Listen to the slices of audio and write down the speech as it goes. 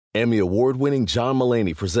Emmy award-winning John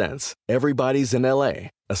Mulaney presents Everybody's in L.A.,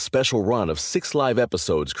 a special run of 6 live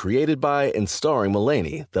episodes created by and starring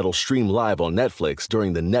Mulaney that'll stream live on Netflix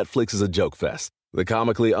during the Netflix is a Joke Fest. The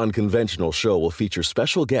comically unconventional show will feature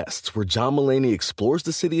special guests where John Mulaney explores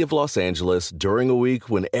the city of Los Angeles during a week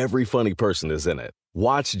when every funny person is in it.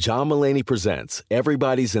 Watch John Mulaney Presents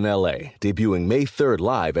Everybody's in L.A., debuting May 3rd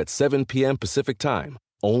live at 7 p.m. Pacific Time,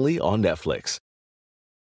 only on Netflix.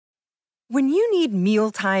 When you need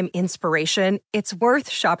mealtime inspiration, it's worth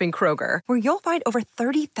shopping Kroger, where you'll find over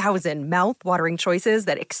 30,000 mouth-watering choices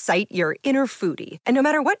that excite your inner foodie. And no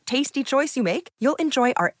matter what tasty choice you make, you'll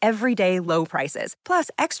enjoy our everyday low prices, plus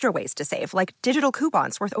extra ways to save, like digital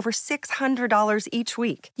coupons worth over $600 each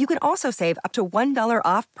week. You can also save up to $1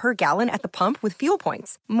 off per gallon at the pump with fuel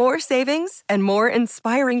points. More savings and more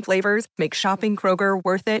inspiring flavors make shopping Kroger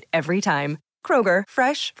worth it every time. Kroger,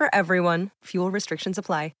 fresh for everyone. Fuel restrictions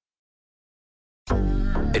apply.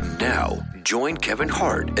 And now, join Kevin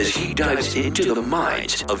Hart as he dives into the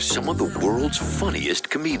minds of some of the world's funniest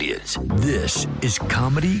comedians. This is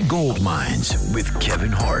Comedy Gold Mines with Kevin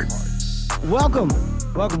Hart. Welcome,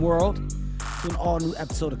 world, to an all-new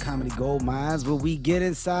episode of Comedy Gold Mines, where we get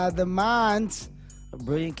inside the minds of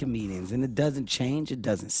brilliant comedians. And it doesn't change, it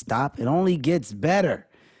doesn't stop, it only gets better.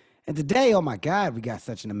 And today, oh my God, we got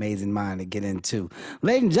such an amazing mind to get into.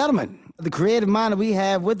 Ladies and gentlemen, the creative mind that we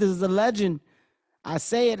have with us is a legend. I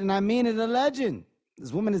say it and I mean it, a legend.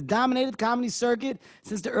 This woman has dominated the comedy circuit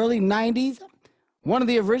since the early 90s. One of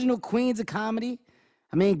the original queens of comedy.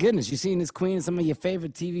 I mean, goodness, you've seen this queen in some of your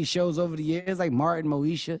favorite TV shows over the years, like Martin,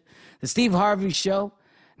 Moesha, The Steve Harvey Show.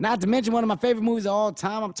 Not to mention one of my favorite movies of all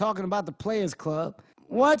time. I'm talking about The Players Club.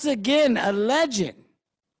 Once again, a legend.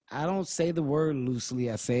 I don't say the word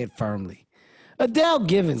loosely, I say it firmly. Adele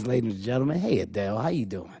Givens, ladies and gentlemen. Hey, Adele, how you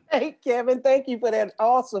doing? Hey, Kevin, thank you for that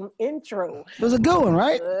awesome intro. It was a good one,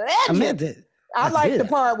 right? Legend. I meant it. I like the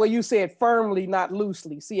part where you said firmly, not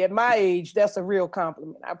loosely. See, at my age, that's a real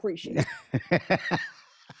compliment. I appreciate it.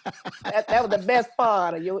 that was the best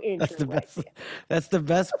part of your intro. That's the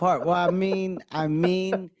best part. Well, I mean,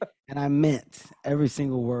 and I meant every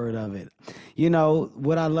single word of it. You know,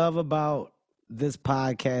 what I love about this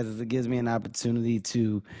podcast is it gives me an opportunity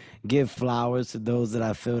to give flowers to those that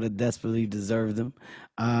I feel that desperately deserve them.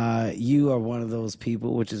 You are one of those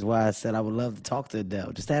people, which is why I said I would love to talk to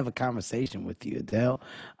Adele, just to have a conversation with you, Adele.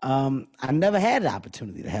 I never had the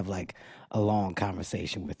opportunity to have like a long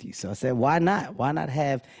conversation with you. So I said, why not? Why not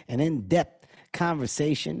have an in-depth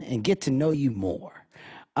conversation and get to know you more?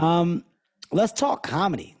 Let's talk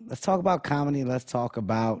comedy. Let's talk about comedy. Let's talk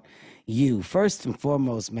about you. First and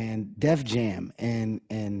foremost, man, Def Jam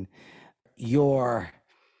and your,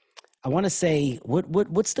 I want to say,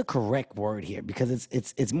 what's the correct word here? Because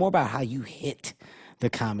it's more about how you hit the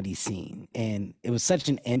comedy scene, and it was such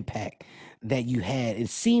an impact that you had. It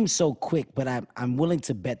seems so quick, but I'm willing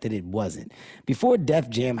to bet that it wasn't. Before Def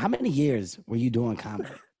Jam, how many years were you doing comedy?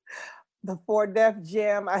 Before Def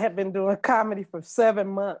Jam, I have been doing comedy for 7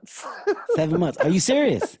 months. 7 months. Are you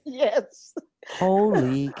serious? Yes.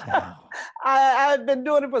 Holy cow. I've been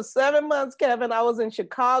doing it for 7 months, Kevin. I was in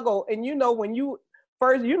Chicago, and you know, when you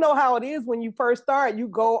first, you know how it is when you first start, you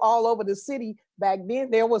go all over the city. Back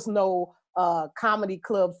then, there was no comedy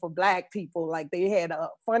club for Black people. Like they had a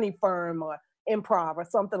Funny Firm or Improv or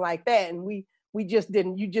something like that. And we just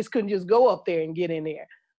didn't, you just couldn't just go up there and get in there.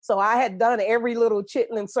 So I had done every little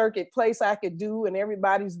Chitlin Circuit place I could do and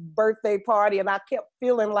everybody's birthday party. And I kept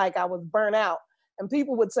feeling like I was burnt out. And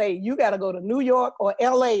people would say, you got to go to New York or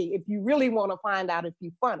LA if you really want to find out if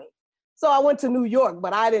you're funny. So I went to New York,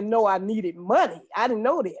 but I didn't know I needed money. I didn't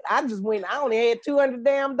know that. I just went, I only had $200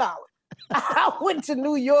 damn. I went to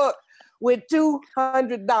New York with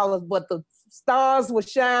 $200, but the stars were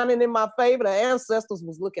shining in my favor. The ancestors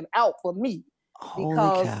was looking out for me. Holy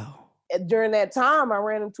because cow. During that time, I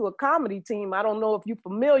ran into a comedy team. I don't know if you're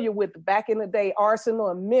familiar with back in the day, Arsenal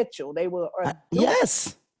and Mitchell. They were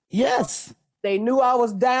yes. They knew I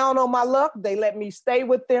was down on my luck. They let me stay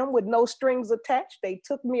with them with no strings attached. They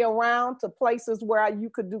took me around to places where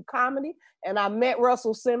you could do comedy. And I met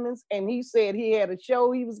Russell Simmons, and he said he had a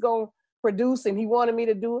show he was going to produce, and he wanted me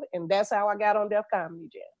to do it. And that's how I got on Def Comedy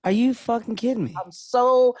Jam. Are you fucking kidding me?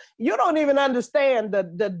 You don't even understand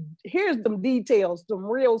here's the details, some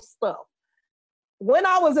real stuff. When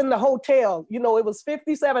I was in the hotel, you know, it was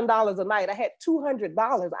 $57 a night. I had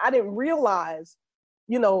 $200. I didn't realize,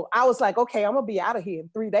 you know, I was like, okay, I'm going to be out of here in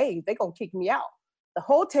 3 days. They're going to kick me out. The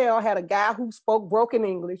hotel had a guy who spoke broken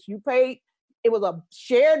English. You paid. It was a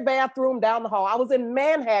shared bathroom down the hall. I was in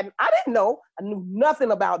Manhattan. I didn't know. I knew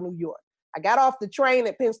nothing about New York. I got off the train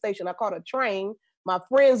at Penn Station. I caught a train. My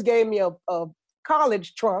friends gave me a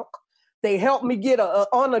college trunk. They helped me get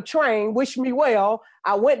on a train, wish me well.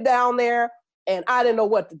 I went down there and I didn't know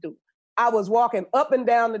what to do. I was walking up and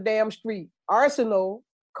down the damn street. Arsenal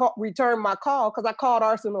returned my call because I called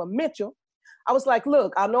Arsenal and Mitchell. I was like,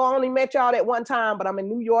 look, I know I only met y'all at one time, but I'm in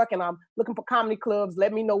New York and I'm looking for comedy clubs.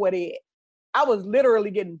 Let me know where they at. I was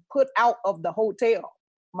literally getting put out of the hotel.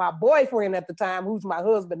 My boyfriend at the time, who's my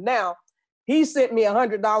husband now, he sent me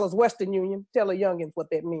 $100 Western Union. Tell the youngins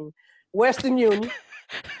what that means. Western Union.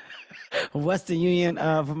 Western Union,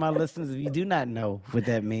 for my listeners, if you do not know what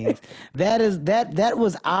that means, that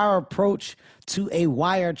was our approach to a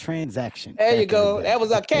wire transaction. There you go. That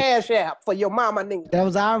was a cash app for your mama nigga. That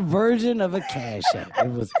was our version of a cash app.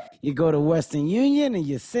 It was, you go to Western Union and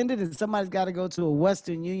you send it, and somebody's got to go to a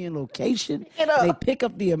Western Union location. They pick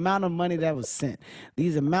up the amount of money that was sent.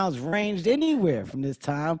 These amounts ranged anywhere from this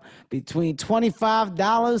time between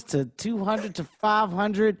 $25 to $200 to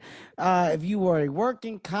 $500. If you were a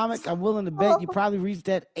working comic, I'm willing to bet you probably reached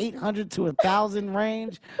that $800 to $1,000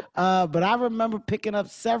 range. But I remember picking up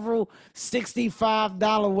several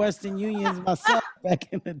 $65 Western Unions myself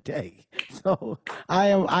back in the day. So I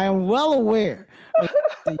am well aware of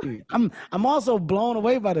Western Union. I'm also blown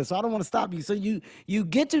away by this, so I don't want to stop you. So you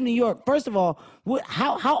get to New York. First of all,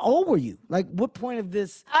 how old were you? Like, what point of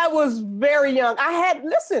this? I was very young. I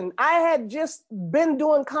had just been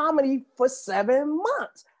doing comedy for 7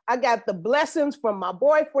 months. I got the blessings from my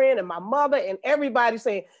boyfriend and my mother and everybody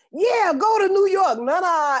saying, yeah, go to New York. None of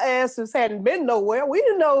our asses hadn't been nowhere. We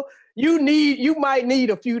didn't know you might need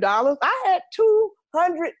a few dollars. I had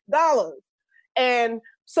 $200. And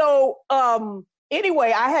so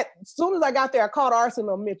anyway, as soon as I got there, I called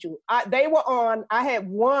Arsenal Mitchell. I had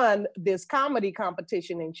won this comedy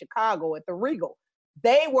competition in Chicago at the Regal.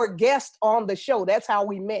 They were guests on the show. That's how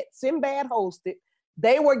we met. Sinbad hosted.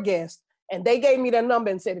 They were guests. And they gave me their number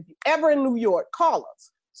and said, if you're ever in New York, call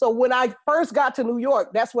us. So when I first got to New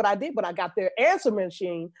York, that's what I did. But I got their answer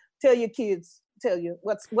machine. Tell your kids,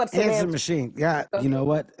 what's the answer machine. Yeah, you know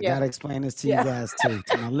what? I gotta explain this to you guys too,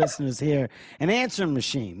 to my listeners here. An answering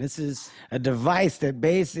machine. This is a device that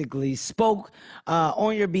basically spoke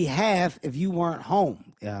on your behalf if you weren't home.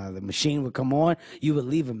 The machine would come on, you would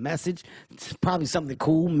leave a message. It's probably something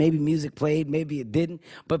cool, maybe music played, maybe it didn't,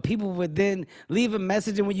 but people would then leave a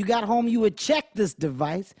message, and when you got home, you would check this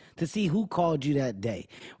device to see who called you that day.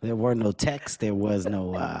 There were no texts, there was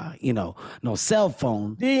no, no cell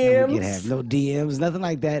phone. DMs. You'd have no DMs, nothing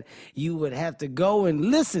like that. You would have to go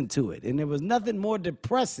and listen to it, and there was nothing more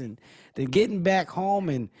depressing than getting back home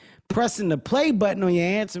and pressing the play button on your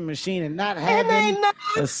answering machine and not having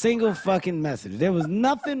a single fucking message. There was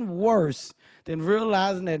nothing worse than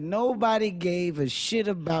realizing that nobody gave a shit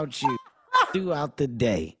about you throughout the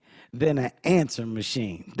day than an answering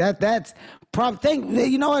machine. That's probably,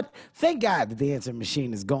 you know what? Thank God that the answering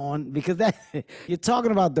machine is gone, because that you're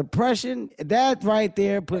talking about depression. That right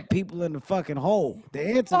there put people in the fucking hole. The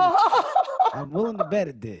answer, I'm willing to bet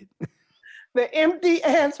it did. The empty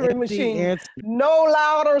answering machine. No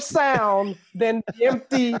louder sound than the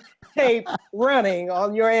empty tape running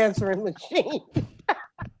on your answering machine.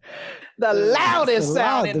 The loudest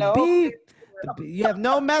sound. You have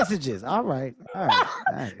no messages. All right.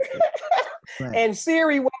 Right. And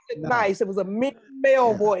Siri wasn't nice. It was a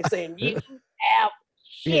male voice saying, you have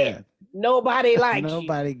shit. Yeah. Nobody likes you.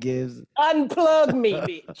 Nobody gives. Unplug me,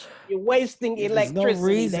 bitch. You're wasting electricity. There's no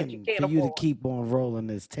reason that you can't for you afford. To keep on rolling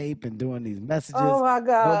this tape and doing these messages. Oh my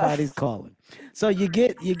God. Nobody's calling. So you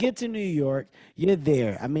get to New York. You're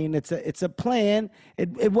there. I mean, it's a plan.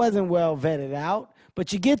 It wasn't well vetted out,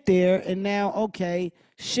 but you get there, and now, okay,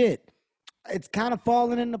 shit. It's kind of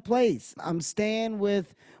falling into place. I'm staying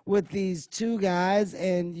with these two guys,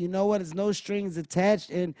 and you know what? It's no strings attached,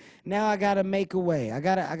 and now I gotta make a way. I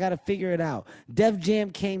gotta figure it out. Def Jam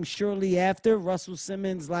came shortly after. Russell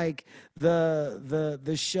Simmons, like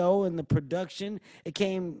the show and the production, it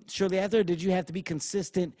came shortly after. Or did you have to be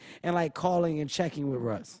consistent and like calling and checking with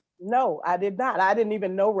Russ? No, I did not. I didn't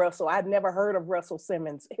even know Russell. I'd never heard of Russell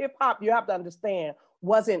Simmons. Hip hop, you have to understand,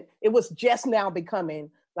 it was just now becoming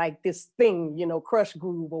like this thing, Crush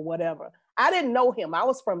Groove or whatever. I didn't know him. I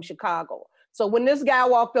was from Chicago. So when this guy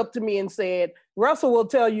walked up to me and said, Russell will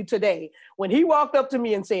tell you today, when he walked up to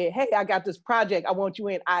me and said, hey, I got this project, I want you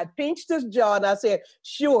in, I pinched his jaw and I said,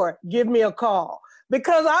 sure, give me a call.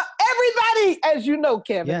 Because everybody, as you know,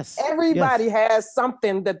 Kevin, everybody has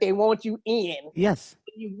something that they want you in. Yes.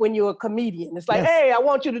 When you're a comedian. It's like, hey, I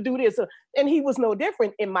want you to do this. And he was no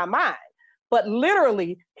different in my mind. But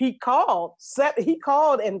literally, he called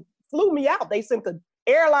and flew me out. They sent the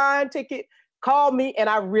airline ticket, called me, and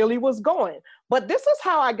I really was going. But this is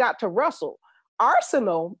how I got to Russell.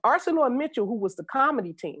 Arsenal and Mitchell, who was the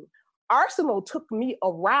comedy team, Arsenal took me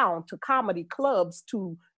around to comedy clubs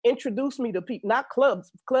to introduce me to people, not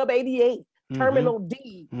clubs, Club 88, Terminal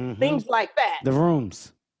D, things like that. The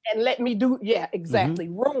rooms. And let me do,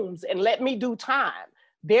 rooms, and let me do time.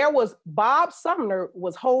 There was, Bob Sumner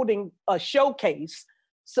was holding a showcase,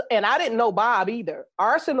 so, and I didn't know Bob either.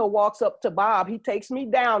 Arsenal walks up to Bob, he takes me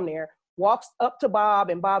down there, walks up to Bob,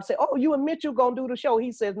 and Bob said, oh, you and Mitchell gonna do the show?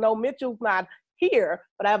 He says, no, Mitchell's not here,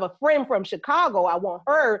 but I have a friend from Chicago. I want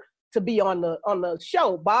her to be on the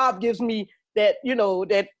show. Bob gives me that,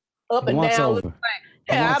 that up and down. Like,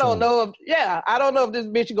 I don't know if this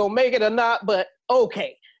bitch is gonna make it or not, but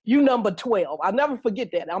okay, you number 12. I'll never forget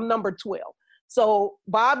that. I'm number 12. So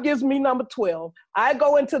Bob gives me number 12. I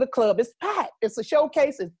go into the club. It's packed. It's a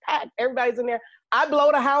showcase. It's packed. Everybody's in there. I blow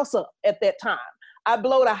the house up at that time. I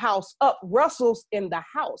blow the house up. Russell's in the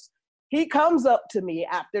house. He comes up to me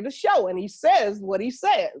after the show and he says what he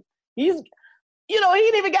says. He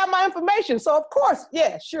didn't even got my information. So of course,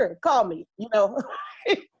 yeah, sure, call me,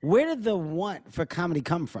 Where did the want for comedy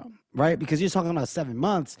come from, right? Because you're talking about 7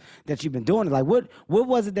 months that you've been doing it. Like, what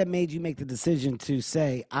was it that made you make the decision to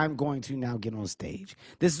say, I'm going to now get on stage?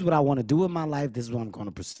 This is what I want to do in my life. This is what I'm going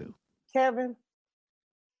to pursue. Kevin,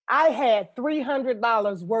 I had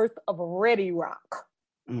 $300 worth of Ready Rock.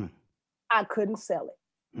 I couldn't sell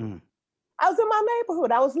it. I was in my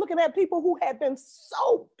neighborhood. I was looking at people who had been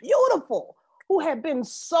so beautiful, who had been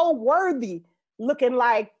so worthy, looking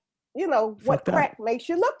like, what crack makes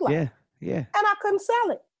you look like. Yeah. And I couldn't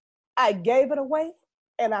sell it. I gave it away,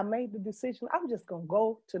 and I made the decision, I'm just going to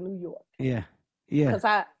go to New York. Yeah. Because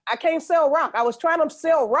I can't sell rock. I was trying to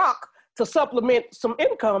sell rock to supplement some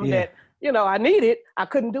income that, I needed. I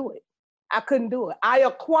couldn't do it. I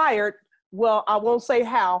acquired, well, I won't say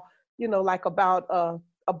how, like about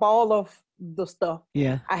a ball of the stuff.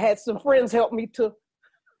 Yeah. I had some friends help me to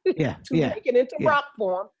make it into rock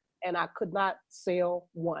form, and I could not sell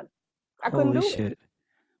one. I couldn't do it.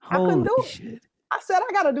 I couldn't do it. I said,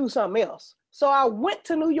 I got to do something else. So I went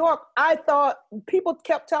to New York. I thought, people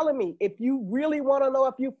kept telling me, if you really want to know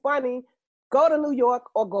if you're funny, go to New York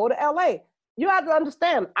or go to LA. You have to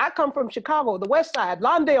understand, I come from Chicago, the West Side,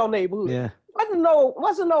 Lawndale neighborhood. Yeah. Wasn't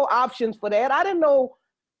no options for that. I didn't know,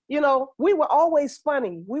 we were always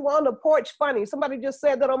funny. We were on the porch funny. Somebody just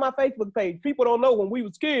said that on my Facebook page. People don't know when we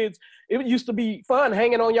was kids, it used to be fun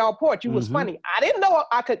hanging on y'all porch. You was funny. I didn't know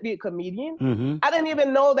I could be a comedian. I didn't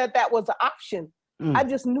even know that was an option. I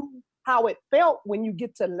just knew how it felt when you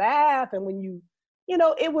get to laugh and when you,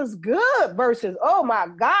 it was good versus, oh my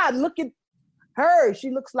God, look at her.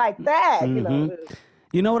 She looks like that,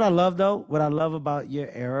 You know what I love, though? What I love about your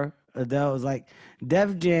era, Adele, is like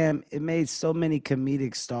Def Jam, it made so many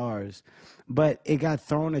comedic stars, but it got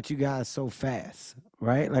thrown at you guys so fast,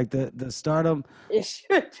 right? Like the stardom. It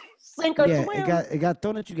should sink or swim. It got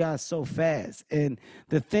thrown at you guys so fast. And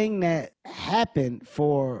the thing that happened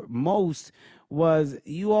for most was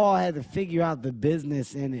you all had to figure out the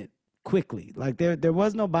business in it quickly. Like there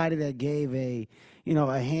was nobody that gave a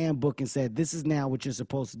handbook and said, this is now what you're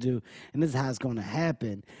supposed to do, and this is how it's going to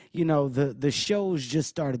happen. The shows just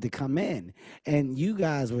started to come in, and you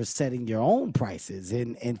guys were setting your own prices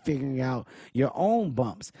and figuring out your own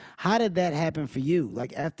bumps. How did that happen for you?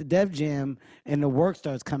 Like, after Def Jam and the work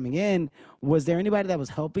starts coming in, was there anybody that was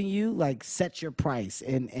helping you, like, set your price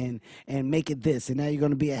and make it this, and now you're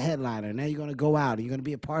going to be a headliner, now you're going to go out, and you're going to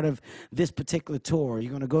be a part of this particular tour, you're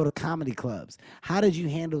going to go to comedy clubs? How did you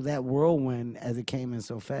handle that whirlwind as it came in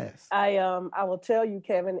so fast? I will tell you,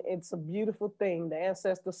 Kevin, it's a beautiful thing. The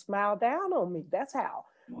ancestors smiled down on me. That's how.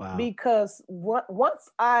 Wow. Because once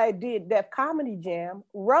I did Def Comedy Jam,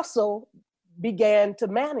 Russell began to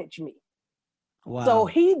manage me. Wow. So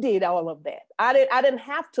he did all of that. I didn't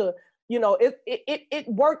have to, it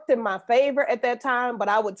worked in my favor at that time, but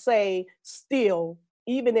I would say still,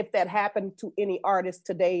 even if that happened to any artist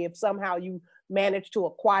today, if somehow you manage to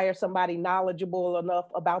acquire somebody knowledgeable enough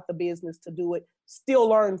about the business to do it, still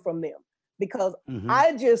learn from them. Because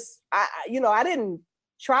I didn't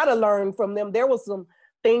try to learn from them. There was some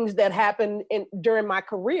things that happened during my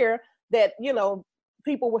career that,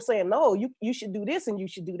 people were saying, no, you should do this and you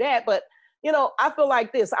should do that. But, I feel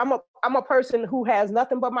like this, I'm a person who has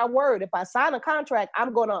nothing but my word. If I sign a contract,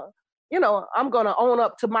 I'm gonna own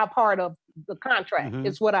up to my part of the contract.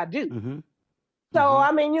 It's what I do. So,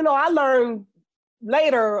 I learned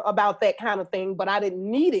later about that kind of thing, but I didn't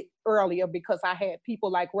need it earlier because I had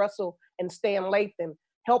people like Russell and Stan Lathan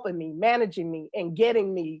helping me, managing me, and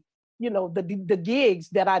getting me, the gigs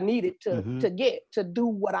that I needed to get to do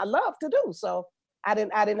what I love to do. So I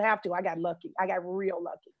didn't have to. I got lucky. I got real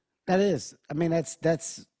lucky. That is.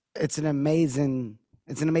 That's it's an amazing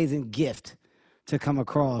gift to come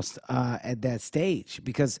across at that stage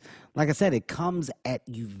because, like I said, it comes at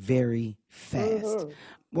you very fast. Mm-hmm.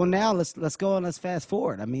 Well, now let's go and let's fast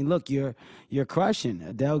forward. I mean, look, you're crushing.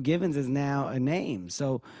 Adele Givens is now a name.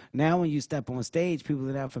 So now when you step on stage, people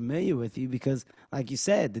are now familiar with you because, like you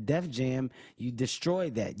said, the Def Jam, you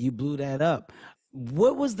destroyed that. You blew that up.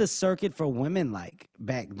 What was the circuit for women like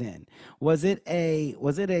back then? Was it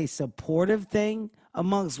a supportive thing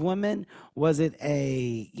amongst women? Was it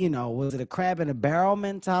a crab in a barrel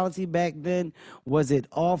mentality back then? Was it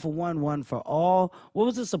all for one, one for all? What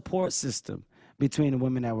was the support system between the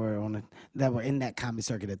women that were in that comedy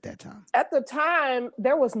circuit at that time? At the time,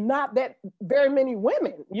 there was not that very many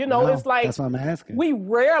women. It's like that's what I'm asking. We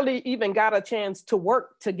rarely even got a chance to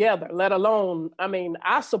work together, let alone,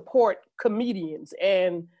 I support comedians.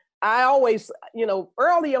 And I always,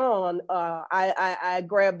 early on, I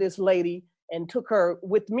grabbed this lady and took her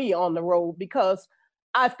with me on the road because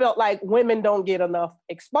I felt like women don't get enough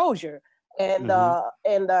exposure. And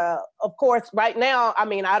of course, right now,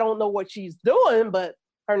 I don't know what she's doing, but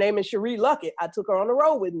her name is Cherie Luckett. I took her on the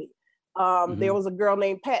road with me. There was a girl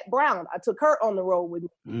named Pat Brown. I took her on the road with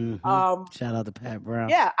me. Shout out to Pat Brown.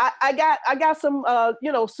 Yeah, I got some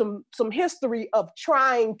some history of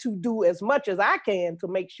trying to do as much as I can to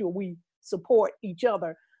make sure we support each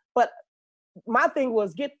other. But my thing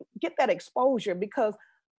was get that exposure because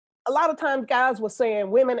a lot of times guys were saying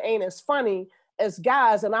women ain't as funny as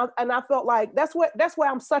guys, and I felt like that's where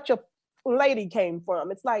I'm such a lady came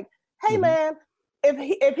from. It's like, hey man,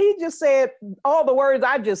 if he just said all the words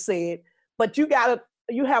I just said, but you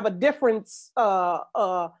have a difference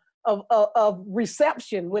of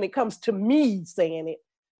reception when it comes to me saying it.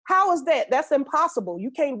 How is that? That's impossible. You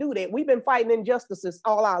can't do that. We've been fighting injustices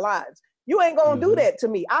all our lives. You ain't gonna do that to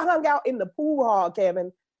me. I hung out in the pool hall,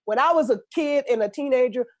 Kevin. When I was a kid and a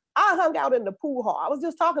teenager, I hung out in the pool hall. I was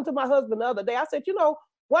just talking to my husband the other day. I said,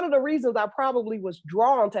 one of the reasons I probably was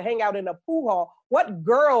drawn to hang out in the pool hall, what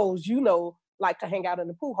girls, like to hang out in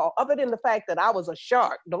the pool hall, other than the fact that I was a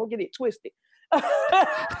shark. Don't get it twisted.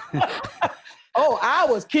 Oh, I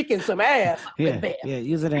was kicking some ass. Yeah,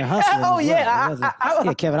 you was in there hustling. Oh, yeah.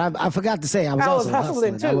 Yeah, Kevin, I forgot to say, I was also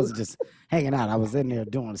hustling. Too. I wasn't just hanging out. I was in there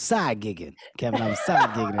doing side gigging. Kevin, I was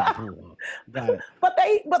side gigging at the pool hall. Got it. But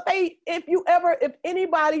they, if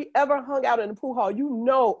anybody ever hung out in the pool hall,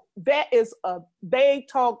 they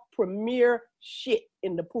talk premier shit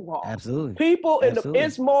in the pool hall. Absolutely. People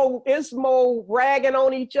it's more ragging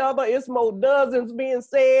on each other. It's more dozens being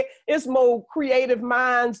said. It's more creative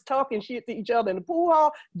minds talking shit to each other in the pool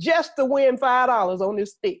hall just to win $5 on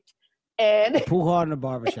this stick. And pool hall and the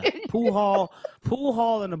barbershop. Pool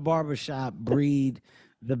hall and the barbershop breed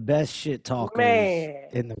the best shit talkers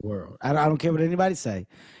in the world. I don't care what anybody say.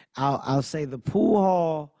 I'll say the pool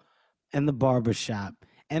hall and the barbershop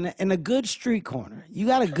and a good street corner. You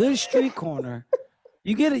got a good street corner.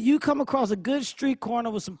 You come across a good street corner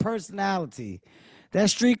with some personality. That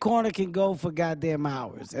street corner can go for goddamn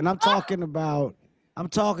hours. And I'm talking about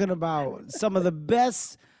some of the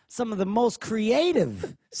best, some of the most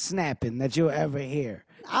creative snapping that you'll ever hear.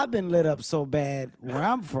 I've been lit up so bad where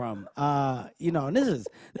I'm from, and this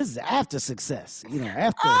is after success,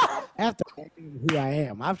 after who I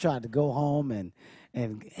am. I've tried to go home and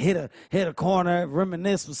hit a corner,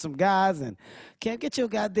 reminisce with some guys, and Kev, get your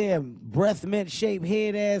goddamn breath mint shaped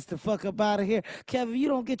head ass the fuck up out of here. Kevin, you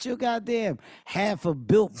don't get your goddamn half a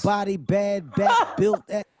built body, bad back built.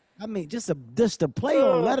 Just to play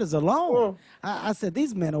on letters alone. I said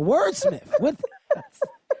these men are wordsmith.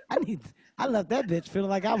 I left that bitch feeling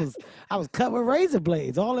like I was cut with razor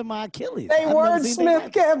blades all in my Achilles. They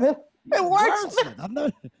wordsmith, Kevin. They wordsmith. I've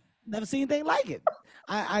never seen anything like it.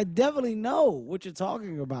 I definitely know what you're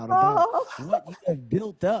talking about what you have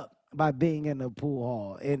built up by being in the pool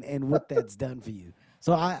hall and what that's done for you.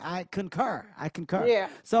 So I concur. Yeah.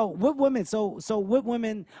 So what women? So what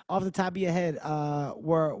women off the top of your head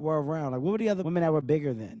were around? Like what were the other women that were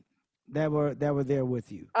bigger than that were there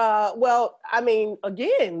with you? Well,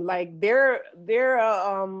 again, like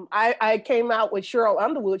I came out with Cheryl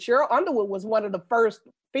Underwood. Cheryl Underwood was one of the first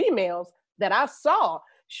females that I saw.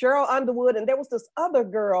 Cheryl Underwood, and there was this other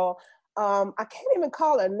girl. I can't even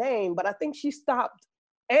call her name, but I think she stopped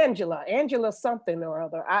Angela something or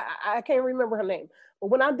other. I can't remember her name. But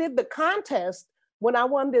when I did the contest, when I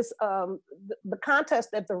won this, the contest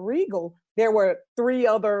at the Regal, there were 3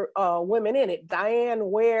 other women in it. Diane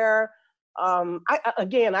Ware. I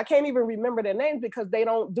can't even remember their names because they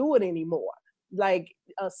don't do it anymore. Like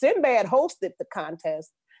Sinbad hosted the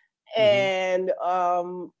contest, and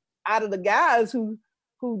out of the guys who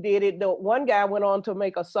who did it. The one guy went on to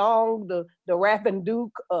make a song, the rapping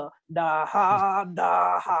Duke, da ha,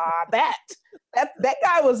 that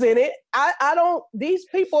guy was in it. I don't, these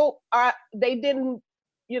people they didn't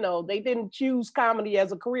choose comedy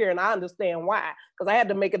as a career, and I understand why, because I had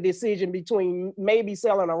to make a decision between maybe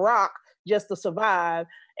selling a rock just to survive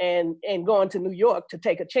and going to New York to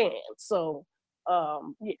take a chance. So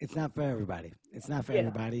yeah. It's not for everybody. It's not for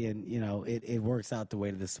everybody, and it works out the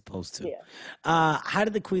way that it's supposed to. Yeah. How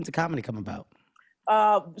did the Queens of Comedy come about?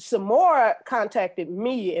 Samora contacted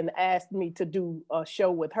me and asked me to do a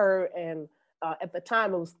show with her, and at the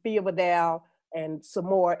time it was Thea Vidal and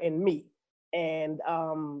Samora and me, and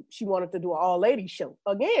she wanted to do an all-ladies show.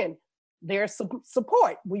 Again, there's some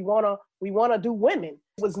support. We wanna do women.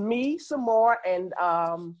 It was me, Samora, and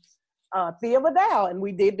Thea Vidal, and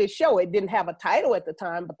we did this show. It didn't have a title at the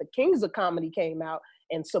time, but the Kings of Comedy came out,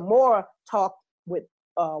 and Samora talked with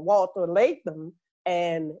Walter Latham,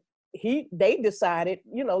 and they decided,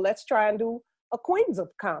 let's try and do a Queens of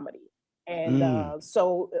Comedy. And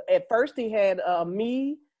so at first he had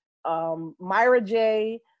me, Myra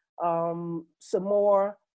J,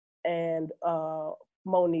 Samora, and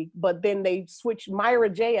Monique, but then they switched Myra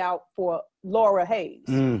J out for Laura Hayes.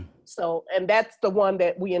 So, and that's the one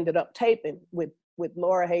that we ended up taping with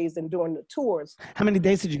Laura Hayes and doing the tours. How many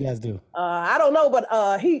dates did you guys do? I don't know, but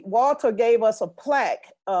Walter gave us a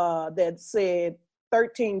plaque that said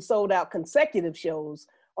 13 sold out consecutive shows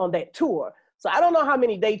on that tour. So I don't know how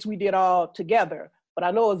many dates we did all together, but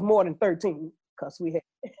I know it was more than 13 because we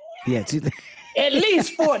had at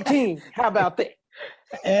least 14. How about that?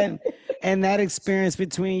 And that experience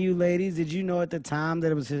between you ladies, did you know at the time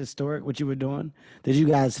that it was historic what you were doing? Did you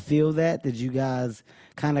guys feel that? Did you guys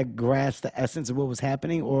kind of grasp the essence of what was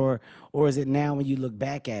happening, or is it now when you look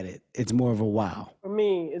back at it, it's more of a wow? For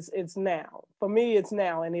me, it's now. For me, it's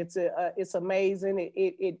now, and it's amazing.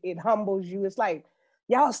 It humbles you. It's like,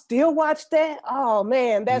 y'all still watch that? Oh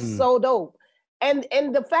man, that's so dope. And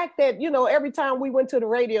the fact that every time we went to the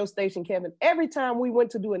radio station, Kevin, every time we went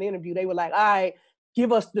to do an interview, they were like, all right,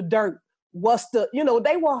 give us the dirt. What's the,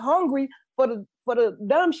 they were hungry for the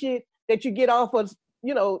dumb shit that you get off of,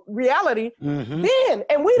 reality then.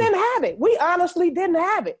 And we didn't have it. We honestly didn't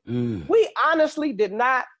have it. We honestly did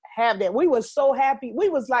not have that. We were so happy. We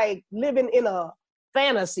was like living in a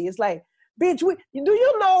fantasy. It's like, bitch, do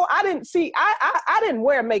you know, I didn't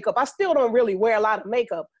wear makeup. I still don't really wear a lot of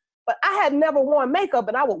makeup, but I had never worn makeup,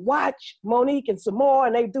 and I would watch Monique and Samora,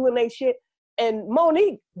 and they doing their shit. And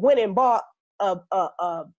Monique went and bought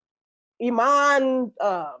a Iman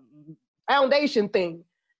foundation thing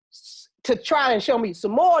to try and show me.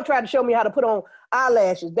 Samora tried to show me how to put on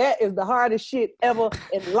eyelashes. That is the hardest shit ever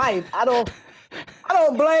in life. I don't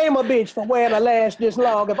blame a bitch for wearing a lash this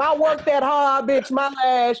long. If I work that hard, bitch, my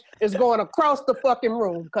lash is going across the fucking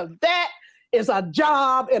room, because that is a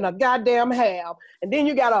job and a goddamn half. And then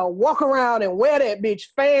you gotta walk around and wear that bitch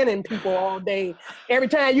fanning people all day. Every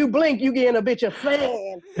time you blink, you getting a bitch a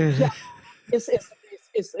fan.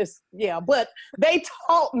 It's but they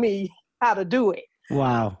taught me how to do it.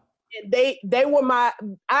 Wow. And they were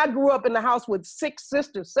I grew up in the house with 6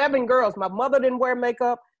 sisters, 7 girls. My mother didn't wear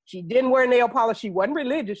makeup. She didn't wear nail polish. She wasn't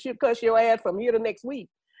religious. She'd cuss your ass from here to next week.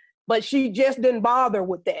 But she just didn't bother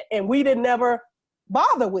with that. And we didn't never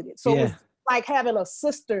bother with it. So it was like having a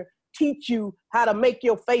sister teach you how to make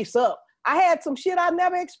your face up. I had some shit I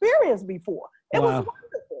never experienced before. It was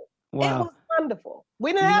wonderful. Wow. It was wonderful.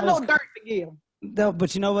 We didn't have no dirt to give. No,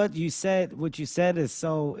 but you know what you said? What you said is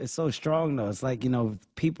so strong though. It's like,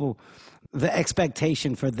 people, the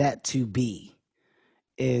expectation for that to be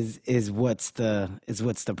is what's the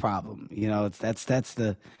problem. That's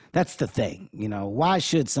the thing. Why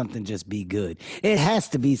should something just be good? It has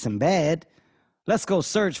to be some bad. Let's go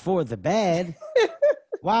search for the bad.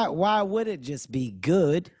 Why would it just be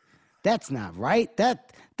good? That's not right.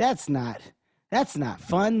 That's not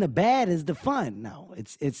fun. The bad is the fun. No,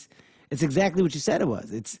 it's exactly what you said it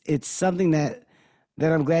was. It's something that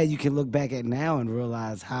I'm glad you can look back at now and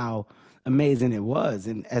realize how amazing it was.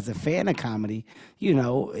 And as a fan of comedy,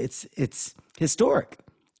 it's historic.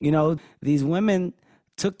 These women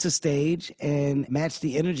took to stage and matched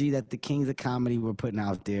the energy that the Kings of Comedy were putting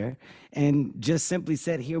out there, and just simply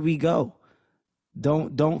said, "Here we go.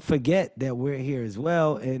 Don't forget that we're here as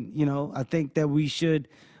well." And I think that we should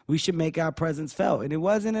make our presence felt. And it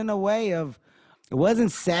wasn't in a way of, it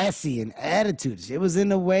wasn't sassy and attitudes. It was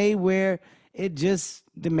in a way where it just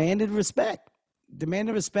demanded respect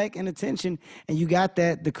and attention. And you got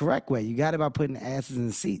that the correct way. You got it by putting asses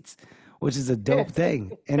in seats, which is a dope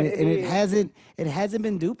thing. And it hasn't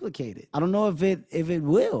been duplicated. I don't know if it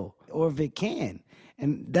will or if it can.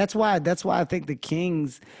 And that's why I think the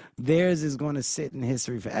Kings, theirs is going to sit in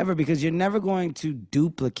history forever, because you're never going to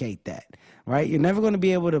duplicate that, right? You're never going to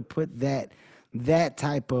be able to put that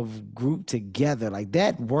type of group together. Like,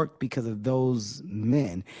 that worked because of those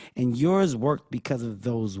men, and yours worked because of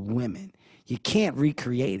those women. You can't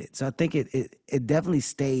recreate it. So I think it definitely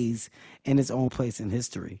stays in its own place in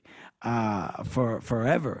history for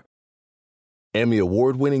forever. Emmy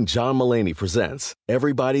award-winning John Mulaney presents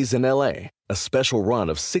Everybody's in L.A., a special run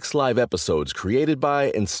of 6 live episodes created by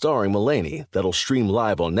and starring Mulaney that'll stream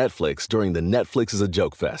live on Netflix during the Netflix is a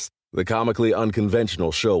Joke Fest. The comically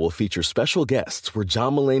unconventional show will feature special guests where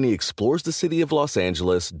John Mulaney explores the city of Los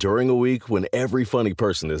Angeles during a week when every funny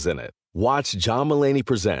person is in it. Watch John Mulaney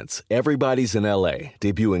Presents Everybody's in L.A.,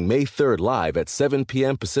 debuting May 3rd live at 7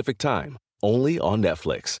 p.m. Pacific Time, only on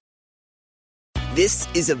Netflix. This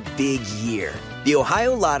is a big year. The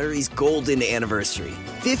Ohio Lottery's golden anniversary.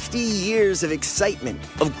 50 years of excitement,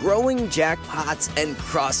 of growing jackpots and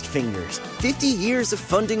crossed fingers. 50 years of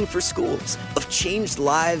funding for schools, of changed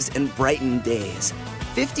lives and brightened days.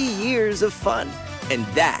 50 years of fun, and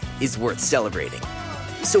that is worth celebrating.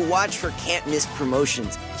 So watch for can't-miss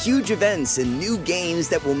promotions, huge events, and new games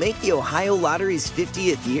that will make the Ohio Lottery's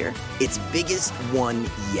 50th year its biggest one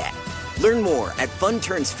yet. Learn more at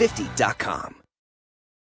funturns50.com.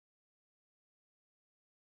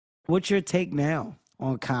 What's your take now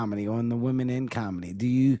on comedy, on the women in comedy? Do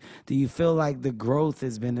you feel like the growth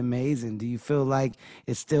has been amazing? Do you feel like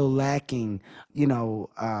it's still lacking,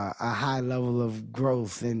 a high level of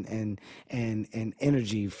growth and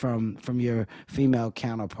energy from your female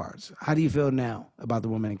counterparts? How do you feel now about the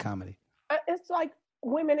women in comedy? It's like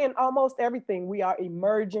women in almost everything. We are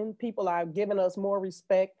emerging. People are giving us more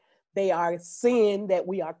respect. They are seeing that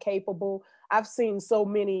we are capable. I've seen so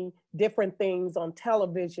many different things on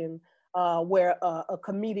television where a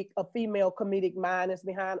female comedic mind is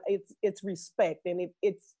behind. It's respect, and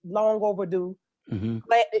it's long overdue. Mm-hmm.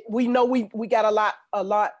 We know we got a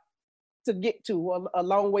lot to get to, a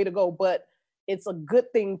long way to go, but it's a good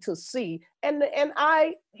thing to see. And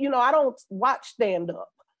I don't watch stand up.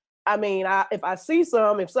 I mean, if I see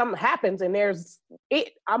if something happens and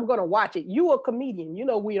I'm gonna watch it. You a comedian,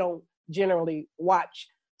 we don't generally watch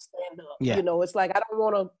stand up. Yeah. It's like, I don't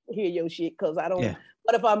want to hear your shit because I don't. Yeah.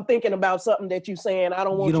 But if I'm thinking about something that you're saying, I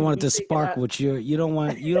don't want. You don't want it to spark what you don't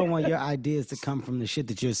want your ideas to come from the shit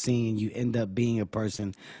that you're seeing. You end up being a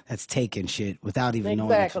person that's taking shit without even knowing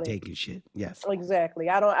that you're taking shit. Yes. Exactly.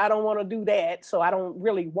 I don't want to do that, so I don't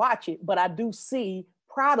really watch it. But I do see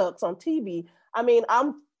products on TV. I mean,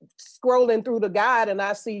 I'm scrolling through the guide and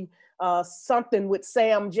I see something with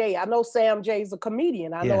Sam J. I know Sam J's a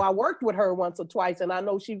comedian. I know I worked with her once or twice, and I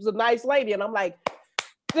know she was a nice lady. And I'm like,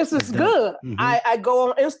 this is good. Mm-hmm. I go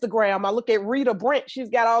on Instagram. I look at Rita Brent. She's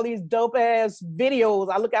got all these dope ass videos.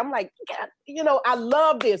 I'm like, God, I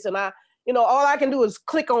love this. And all I can do is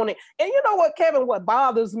click on it. And you know what, Kevin, what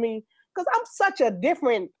bothers me? Because I'm such a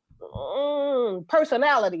different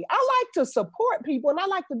personality. I like to support people and I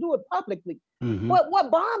like to do it publicly. Mm-hmm. But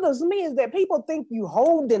what bothers me is that people think you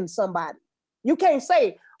holding somebody. You can't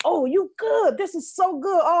say, oh, you good. This is so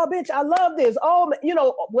good. Oh, bitch, I love this. Oh,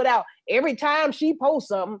 without every time she posts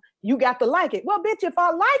something, you got to like it. Well, bitch, if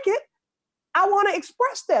I like it, I want to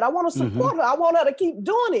express that. I want to support her. I want her to keep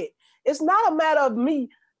doing it. It's not a matter of me.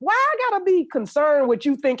 Why I gotta be concerned with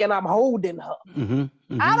you thinking I'm holding her? Mm-hmm,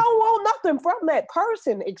 mm-hmm. I don't want nothing from that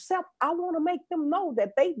person except I want to make them know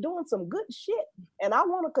that they doing some good shit, and I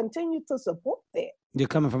want to continue to support that. You're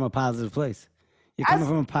coming from a positive place. You're coming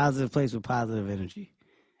from a positive place with positive energy.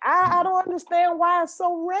 I don't understand why it's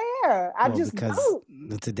so rare. Because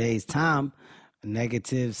in today's time,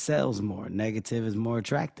 negative sells more. Negative is more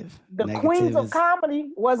attractive. The queens of comedy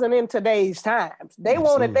wasn't in today's times. They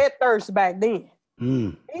wanted that thirst back then.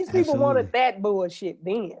 These people wanted that bullshit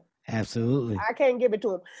then. Absolutely. I can't give it to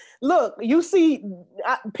them. Look, you see,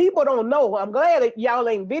 people don't know. I'm glad that y'all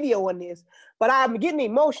ain't videoing this, but I'm getting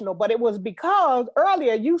emotional. But it was because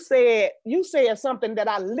earlier you said something that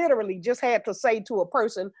I literally just had to say to a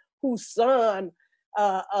person whose son,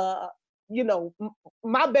 my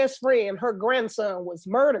best friend, her grandson was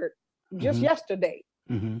murdered just yesterday.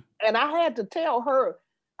 Mm-hmm. And I had to tell her,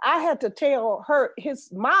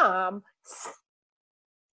 his mom,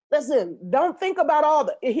 listen, don't think about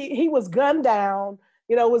he was gunned down,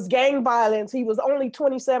 it was gang violence. He was only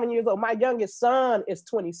 27 years old. My youngest son is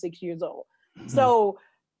 26 years old. Mm-hmm. So,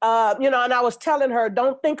 and I was telling her,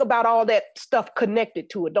 don't think about all that stuff connected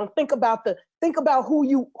to it. Don't think about who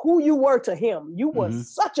you were to him. You were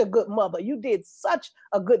such a good mother. You did such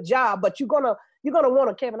a good job, but you're gonna want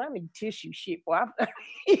to, Kevin, I need tissue shit, boy.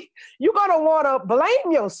 You're gonna want to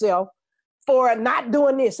blame yourself for not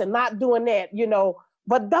doing this and not doing that, you know,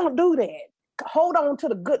 but don't do that. Hold on to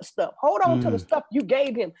the good stuff. Hold on to the stuff you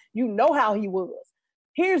gave him. You know how he was.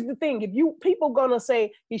 Here's the thing. If people gonna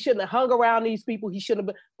say he shouldn't have hung around these people, he shouldn't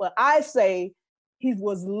have been, but I say he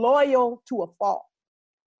was loyal to a fault.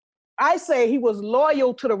 I say he was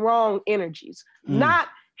loyal to the wrong energies, not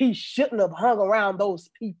he shouldn't have hung around those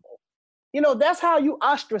people. You know, that's how you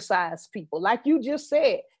ostracize people. Like you just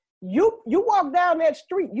said, you walk down that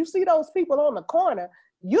street, you see those people on the corner,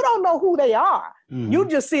 you don't know who they are. You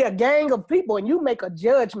just see a gang of people and you make a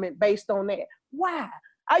judgment based on that. Why?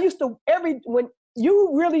 I used to, when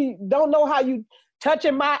you really don't know how you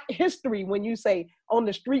touching my history when you say on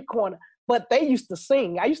the street corner, but they used to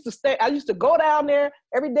sing. I used to go down there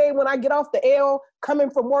every day when I get off the L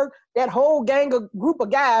coming from work, that whole group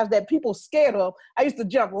of guys that people scared of, I used to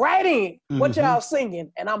jump right in. What y'all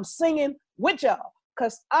singing? And I'm singing with y'all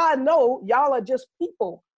because I know y'all are just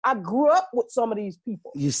people. I grew up with some of these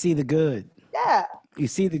people. You see the good. Yeah. You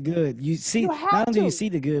see the good. You see, not only do you see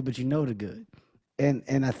the good, but you know the good.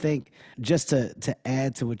 And I think just to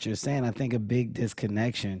add to what you're saying, I think a big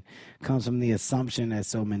disconnection comes from the assumption that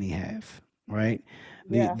so many have, right?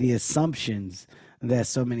 The assumptions that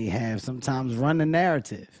so many have sometimes run the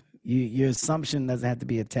narrative. Your assumption doesn't have to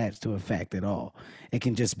be attached to a fact at all. It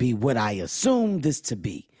can just be what I assume this to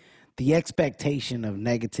be. The expectation of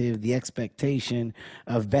negative, the expectation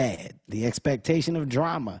of bad, the expectation of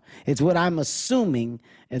drama. It's what I'm assuming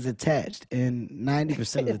is attached. And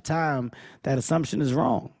 90% of the time, that assumption is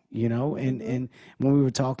wrong, you know? And when we were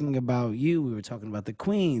talking about you, we were talking about the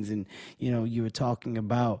queens and, you know, you were talking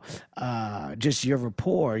about just your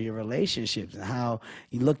rapport, your relationships and how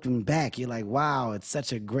you looking back, you're like, wow, it's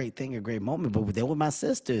such a great thing, a great moment. But they were my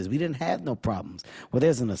sisters. We didn't have no problems. Well,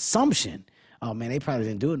 there's an assumption. Oh, man, they probably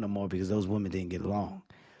didn't do it no more because those women didn't get along.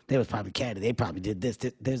 They was probably catty. They probably did this.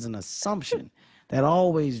 There's an assumption that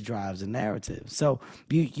always drives a narrative. So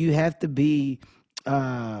you have to be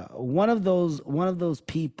one of those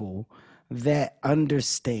people that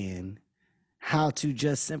understand how to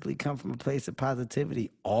just simply come from a place of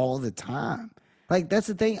positivity all the time. Like, that's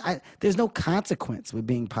the thing. There's no consequence with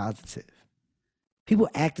being positive. People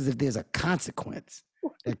act as if there's a consequence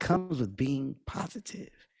that comes with being positive.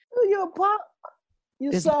 You're a pop.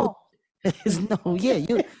 You saw. You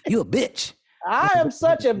a bitch. I am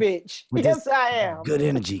such a bitch. Yes, I am. Good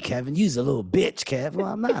energy, Kevin. You's a little bitch, Kevin.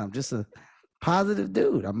 Well, I'm not. I'm just a positive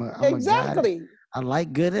dude. I'm exactly. A guy. I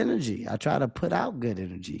like good energy. I try to put out good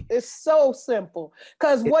energy. It's so simple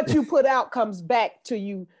because what you put out comes back to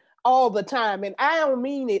you all the time. And I don't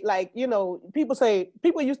mean it like, you know, people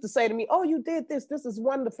used to say to me, oh, you did this. This is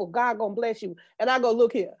wonderful. God gonna bless you. And I go,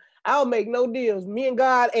 look here. I don't make no deals. Me and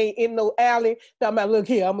God ain't in no alley. Talking about, look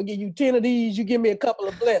here, I'm going to give you 10 of these. You give me a couple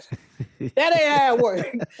of blessings. That ain't how it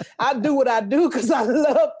works. I do what I do because I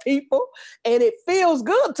love people and it feels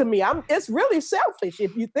good to me. It's really selfish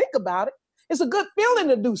if you think about it. It's a good feeling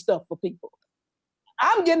to do stuff for people.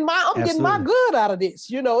 I'm getting my good out of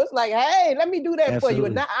this. You know, it's like, hey, let me do that for you.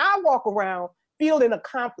 And now I walk around feeling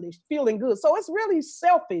accomplished, feeling good. So it's really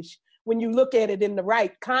selfish when you look at it in the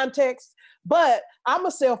right context. But I'm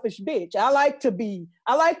a selfish bitch. I like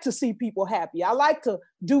to see people happy. I like to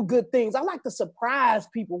do good things. I like to surprise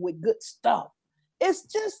people with good stuff. It's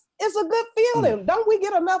a good feeling. Don't we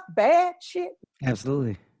get enough bad shit?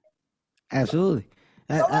 Absolutely. So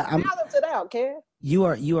balance it out, Ken. You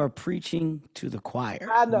are preaching to the choir.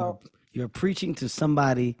 I know. You're preaching to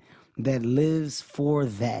somebody that lives for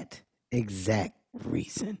that exact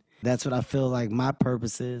reason. That's what I feel like my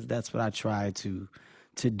purpose is. That's what I try to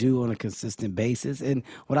do on a consistent basis. And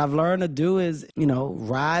what I've learned to do is, you know,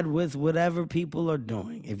 ride with whatever people are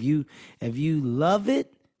doing. If you love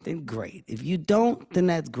it, then great. If you don't, then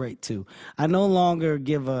that's great too. I no longer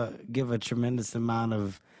give a tremendous amount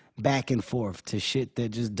of back and forth to shit that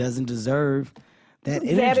just doesn't deserve that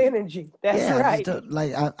energy. That energy. That's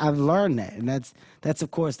right. I've learned that. And that's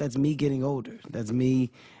of course, that's me getting older. That's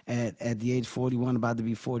me at the age 41, about to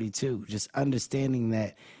be 42. Just understanding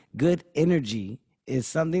that good energy is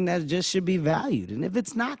something that just should be valued. And if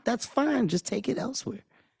it's not, that's fine. Just take it elsewhere.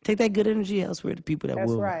 Take that good energy elsewhere to people that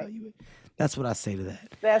will value it. That's what I say to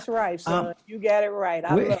that. That's right, son. You got it right.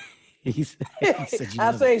 I love he said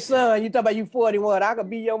I say, son, you talk about you 41. I could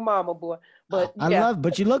be your mama, boy. But I love,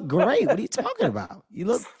 but you look great. What are you talking about? You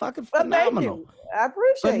look fucking phenomenal. Thank you. I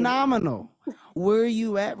appreciate Phenomenal. Where are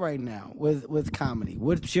you at right now with comedy?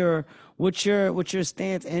 What's your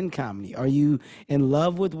stance in comedy? Are you in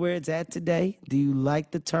love with where it's at today? Do you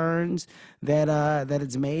like the turns that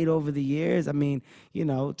it's made over the years? I mean,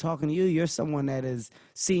 talking to you, you're someone that has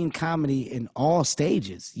seen comedy in all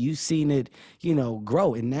stages. You've seen it,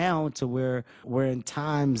 grow, and now to where we're in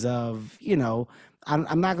times of,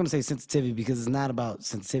 I'm not going to say sensitivity because it's not about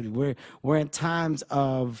sensitivity. We're in times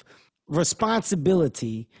of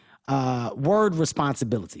responsibility, word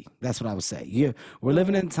responsibility. That's what I would say. We're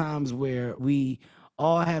living in times where we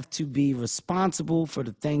all have to be responsible for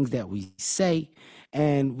the things that we say,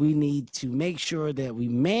 and we need to make sure that we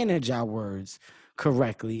manage our words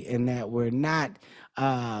correctly and that we're not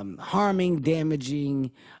harming,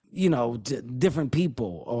 damaging, different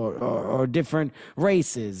people or different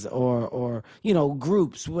races or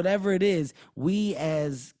groups, whatever it is. We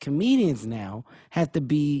as comedians now have to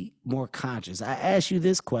be more conscious. I asked you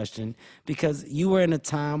this question because you were in a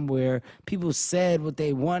time where people said what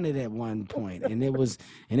they wanted at one point, and it was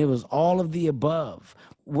all of the above.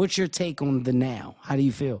 What's your take on the now? How do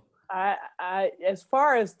you feel? I as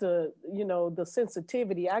far as the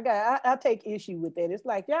sensitivity, I take issue with that. It's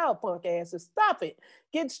like, y'all punk asses, stop it.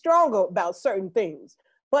 Get stronger about certain things.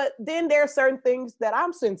 But then there are certain things that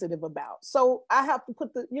I'm sensitive about. So I have to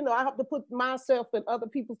put myself in other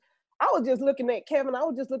people's. I was just looking at Kevin. I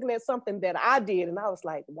was just looking at something that I did, and I was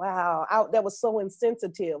like, wow, that was so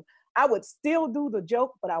insensitive. I would still do the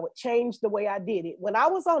joke, but I would change the way I did it. When I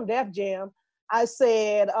was on Def Jam, I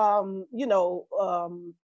said,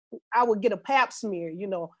 I would get a pap smear,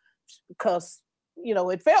 because,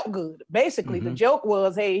 it felt good. Basically, the joke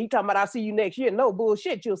was, hey, he talking about I'll see you next year. No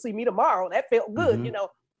bullshit, you'll see me tomorrow. That felt good,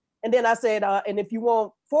 And then I said, and if you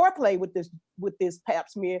want foreplay with this pap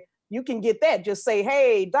smear, you can get that. Just say,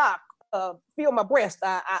 hey, doc, feel my breast.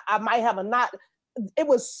 I might have a knot. It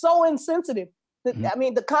was so insensitive. I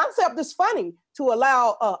mean, the concept is funny to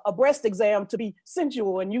allow a breast exam to be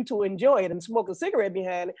sensual and you to enjoy it and smoke a cigarette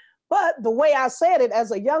behind it. But the way I said it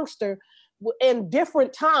as a youngster in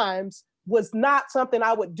different times was not something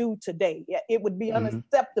I would do today. It would be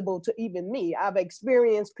unacceptable to even me. I've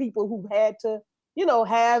experienced people who've had to,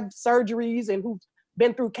 have surgeries and who've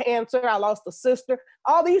been through cancer. I lost a sister.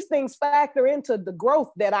 All these things factor into the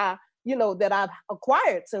growth that that I've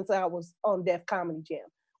acquired since I was on Def Comedy Jam.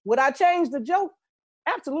 Would I change the joke?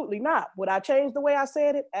 Absolutely not. Would I change the way I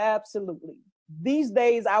said it? Absolutely. These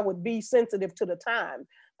days I would be sensitive to the time.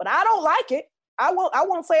 But I don't like it. I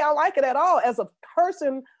won't say I like it at all. As a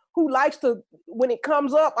person who likes to, when it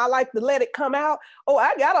comes up, I like to let it come out. Oh,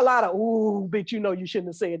 I got a lot of, ooh, bitch, you shouldn't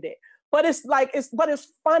have said that. But it's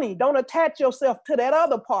funny. Don't attach yourself to that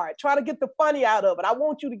other part. Try to get the funny out of it. I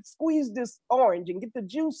want you to squeeze this orange and get the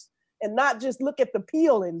juice and not just look at the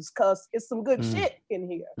peelings, because it's some good shit in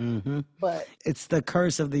here. Mm-hmm. But it's the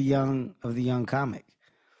curse of the young comic,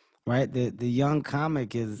 right? The young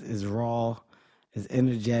comic is raw, is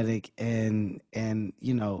energetic, and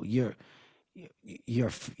you're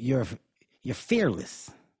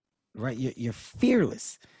fearless, right? You're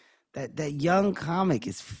fearless. That young comic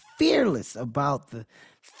is fearless about the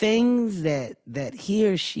things that he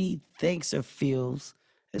or she thinks or feels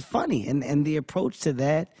is funny, and the approach to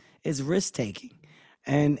that is risk taking.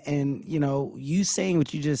 And you saying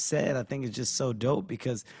what you just said, I think is just so dope,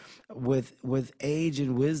 because with age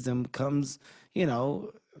and wisdom comes,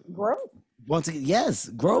 growth. Once again, yes,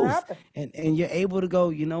 growth. And you're able to go,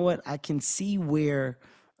 you know what, I can see where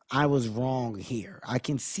I was wrong here. I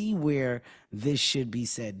can see where this should be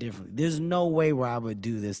said differently. There's no way where I would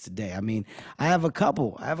do this today. I mean, I have a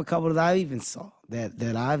couple that I even saw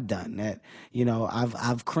that I've done that,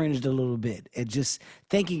 I've cringed a little bit at just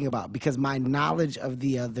thinking about, because my knowledge of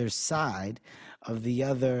the other side, of the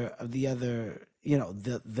other the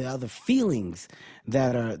other feelings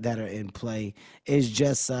that are in play is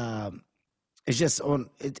just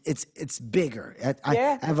it's bigger.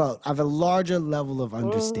 I have a larger level of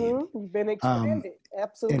understanding. You've been expanded.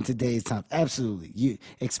 Absolutely. In today's time. Absolutely.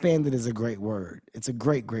 Expanded is a great word. It's a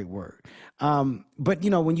great word. But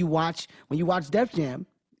when you watch Def Jam,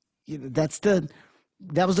 that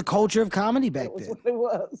was the culture of comedy back then. What it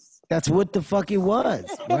was. That's what the fuck it was,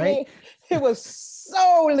 right? It was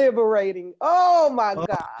so liberating. Oh my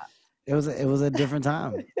God. It was a different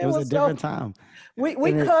time. It was a different time.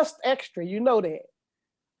 We cussed extra, that.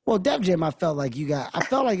 Well, Def Jam, I felt like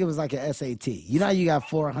it was like an SAT. You you got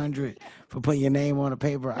 400 for putting your name on a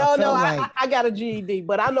paper. I got a GED,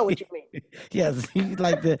 but I know what you mean. Yes,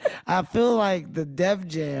 I feel like the Def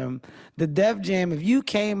Jam, if you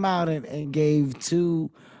came out and gave 2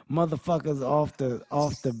 motherfuckers off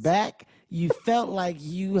the back, you felt like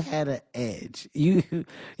you had an edge. You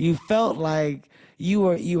felt like you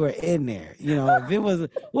were in there. You know, if it was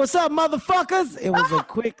what's up, motherfuckers, it was a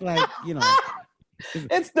quick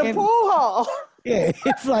It's the pool hall. Yeah,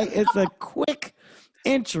 it's a quick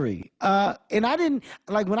entry. And I didn't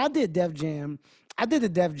like when I did Def Jam. I did the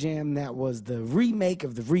Def Jam that was the remake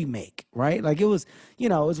of the remake, right? Like it was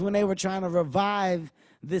when they were trying to revive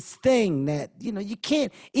this thing that, you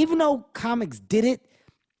can't, even though comics did it,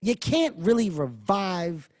 you can't really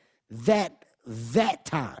revive that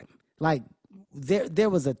time. Like there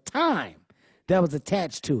was a time that was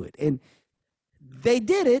attached to it. And they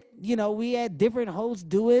did it. We had different hosts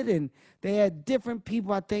do it, and they had different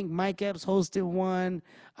people. I think Mike Epps hosted one.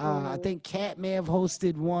 I think Cat may have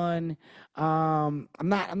hosted one. I'm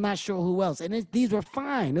not sure who else. And these were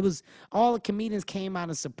fine. It was all the comedians came out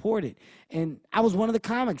and supported. And I was one of the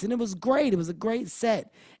comics, and it was great. It was a great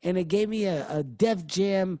set, and it gave me a Def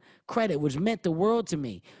Jam credit, which meant the world to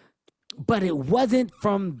me. But it wasn't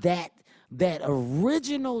from that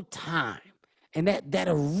original time. And that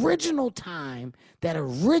original time, that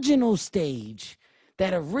original stage,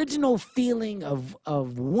 that original feeling of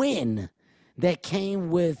win that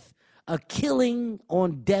came with a killing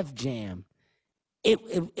on Def Jam,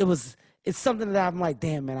 it's something that I'm like,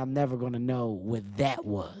 damn, man, I'm never gonna know what that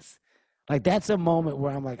was. Like that's a moment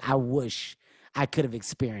where I'm like, I wish I could have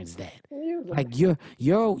experienced that. Like your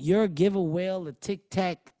give a whale a tic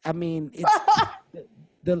tac. I mean, it's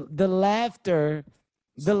the laughter.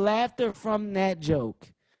 The laughter from that joke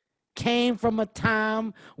came from a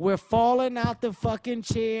time where falling out the fucking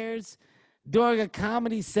chairs during a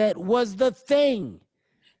comedy set was the thing.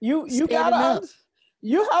 You have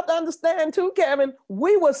to understand too, Kevin.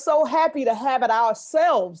 We were so happy to have it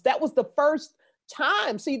ourselves. That was the first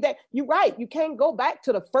time. See that you're right. You can't go back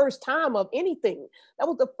to the first time of anything. That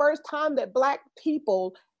was the first time that Black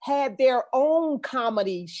people had their own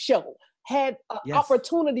comedy show. Had an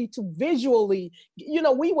opportunity to visually,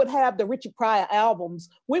 we would have the Richard Pryor albums.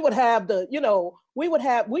 We would have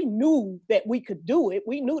we knew that we could do it.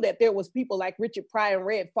 We knew that there was people like Richard Pryor and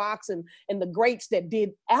Red Fox and the greats that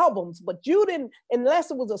did albums, but you didn't,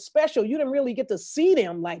 unless it was a special, you didn't really get to see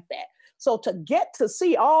them like that. So to get to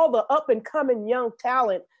see all the up and coming young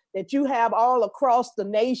talent that you have all across the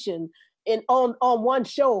nation and on one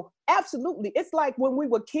show, absolutely. It's like when we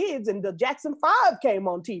were kids and the Jackson 5 came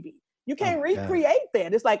on TV. You can't recreate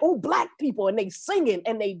that. It's like, oh, Black people, and they singing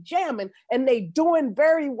and they jamming and they doing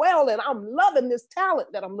very well. And I'm loving this talent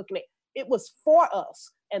that I'm looking at. It was for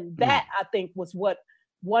us. And that I think was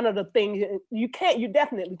one of the things you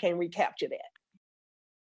definitely can't recapture that.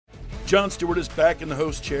 Jon Stewart is back in the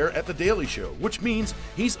host chair at The Daily Show, which means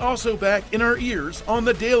he's also back in our ears on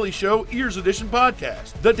The Daily Show Ears Edition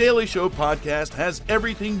podcast. The Daily Show podcast has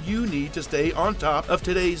everything you need to stay on top of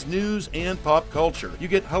today's news and pop culture. You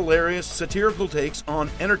get hilarious, satirical takes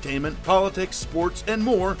on entertainment, politics, sports, and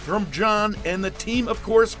more from Jon and the team of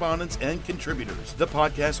correspondents and contributors. The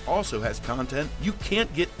podcast also has content you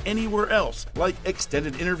can't get anywhere else, like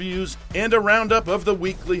extended interviews and a roundup of the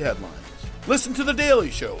weekly headlines. Listen to The Daily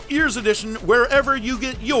Show, Ears Edition, wherever you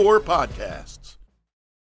get your podcasts.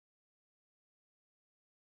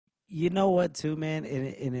 You know what, too, man?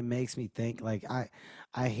 And it makes me think, like,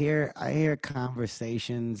 I hear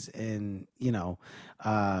conversations and,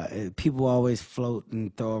 people always float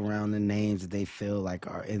and throw around the names that they feel like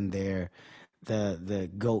are in the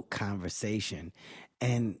GOAT conversation.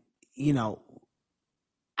 And,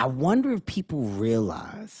 I wonder if people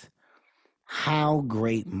realize how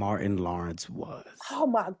great Martin Lawrence was. Oh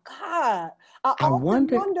my God. I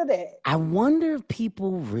wonder that. I wonder if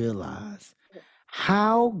people realize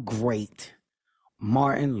how great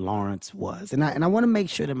Martin Lawrence was. And I want to make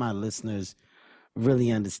sure that my listeners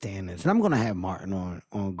really understand this. And I'm going to have Martin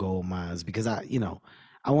on Gold Mines because I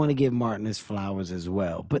want to give Martin his flowers as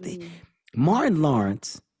well. But Martin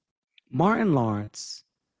Lawrence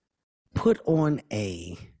put on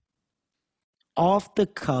a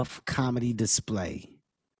off-the-cuff comedy display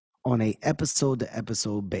on a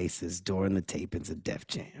episode-to-episode basis during the tapings of Def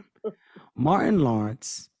Jam. Martin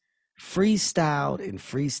Lawrence freestyled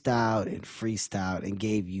and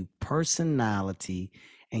gave you personality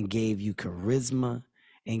and gave you charisma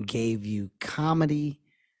and gave you comedy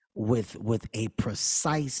with a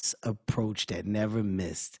precise approach that never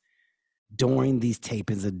missed during these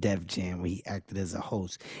tapings of Def Jam, where he acted as a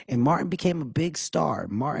host. And Martin became a big star.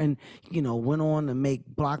 Martin, went on to make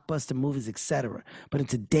blockbuster movies, etc. But in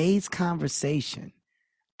today's conversation,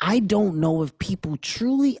 I don't know if people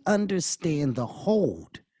truly understand the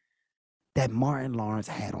hold that Martin Lawrence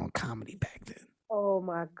had on comedy back then. Oh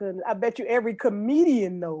my goodness. I bet you every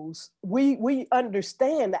comedian knows. We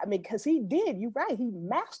understand that. I mean, because he did, you're right. He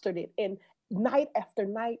mastered it. And night after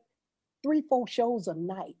night, 3-4 shows a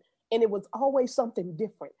night. And it was always something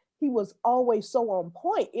different. He was always so on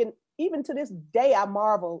point. And even to this day, I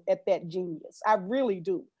marvel at that genius. I really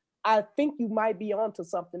do. I think you might be onto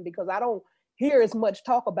something because I don't hear as much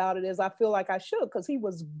talk about it as I feel like I should, because he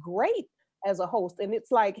was great as a host. And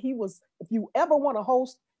it's like he was, if you ever want to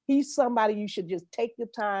host, he's somebody you should just take your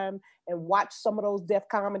time and watch some of those Def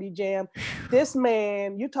Comedy Jam. This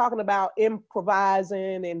man, you're talking about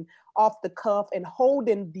improvising and off the cuff and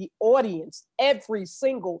holding the audience every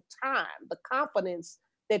single time. The confidence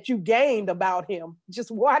that you gained about him,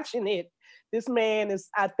 just watching it. This man is,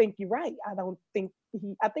 I think you're right. I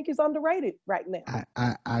think he's underrated right now.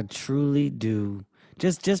 I truly do.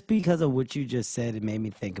 Just because of what you just said, it made me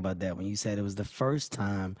think about that when you said it was the first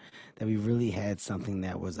time that we really had something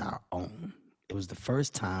that was our own. It was the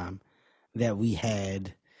first time that we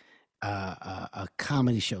had a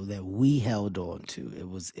comedy show that we held on to. It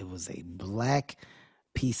was a Black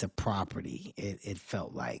piece of property. It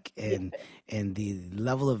felt like, and the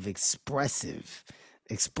level of expressiveness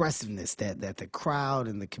that the crowd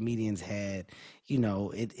and the comedians had, you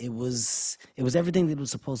know, it was everything that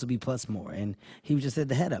was supposed to be plus more, and he was just at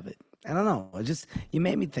the head of it. I don't know, you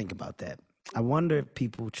made me think about that. I wonder if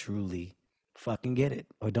people truly fucking get it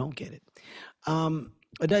or don't get it.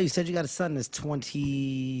 Adele, you said you got a son that's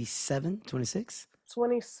 27, 26?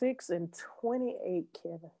 26 and 28,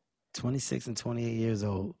 Kevin. 26 and 28 years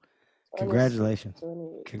old. Congratulations.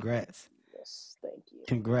 28. Congrats. Yes, thank you.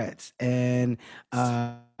 Congrats. And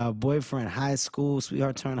a boyfriend, high school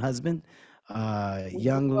sweetheart turned husband,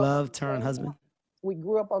 young love turned husband. We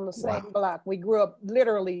grew up on the same block. We grew up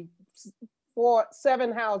literally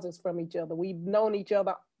 7 houses from each other. We've known each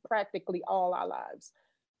other practically all our lives.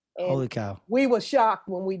 And holy cow. We were shocked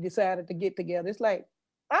when we decided to get together. It's like,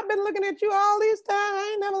 I've been looking at you all this time. I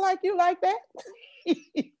ain't never liked you like that.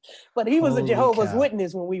 But he was a Jehovah's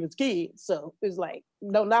Witness when we was kids. So it's like,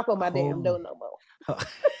 don't knock on my damn door no more.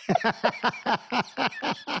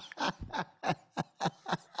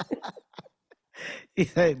 He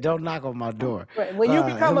said, don't knock on my door. Right. When you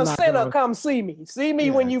become a sinner, come see me. See me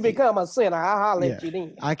when you become a sinner. I'll holler at you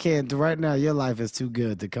then. I can't. Right now, your life is too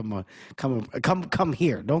good to come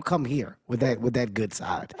here. Don't come here with that good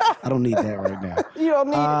side. I don't need that right now. You don't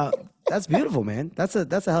need it. That's beautiful, man. That's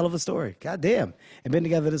a hell of a story. God damn. And been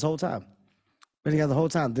together this whole time. Been together the whole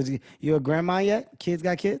time. You a grandma yet? Kids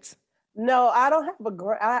got kids? No, I don't have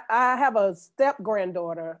I have a step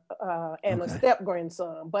granddaughter and a step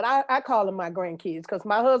grandson, but I call them my grandkids because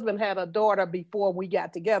my husband had a daughter before we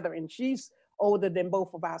got together, and she's older than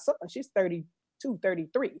both of our sons. She's 32,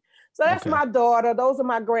 33. So that's my daughter. Those are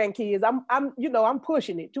my grandkids. I'm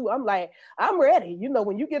pushing it too. I'm like, I'm ready. You know,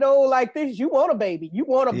 when you get old like this, you want a baby. You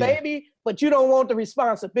want a baby, but you don't want the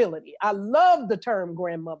responsibility. I love the term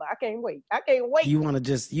grandmother. I can't wait. You want to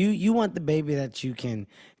just, you want the baby that you can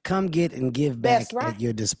come get and give back at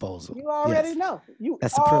your disposal. You already know.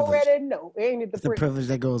 That's the privilege. Already know. Ain't it the privilege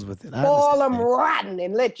that goes with it? Spoil them rotten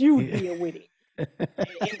and let you deal with it.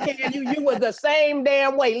 And tell you was the same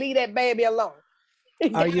damn way. Leave that baby alone.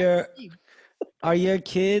 Are your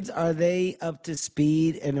kids, are they up to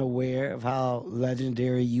speed and aware of how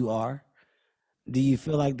legendary you are? Do you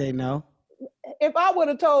feel like they know? If I would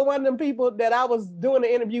have told one of them people that I was doing an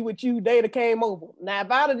interview with you, they'd have came over. Now, if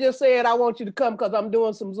I'd have just said, I want you to come because I'm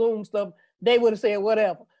doing some Zoom stuff, they would have said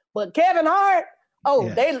whatever. But Kevin Hart,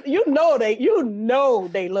 they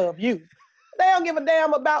love you. They don't give a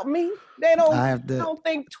damn about me. They don't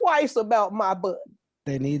think twice about my butt.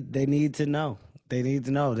 They need to know. They need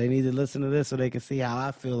to know. They need to listen to this so they can see how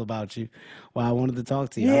I feel about you. Well, I wanted to talk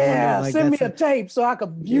to you. Yeah, send me a tape so I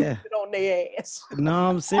can view it on their ass. No,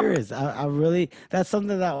 I'm serious. I really, that's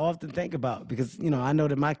something that I often think about because, you know, I know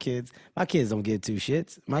that my kids don't give 2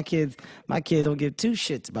 shits. My kids don't give 2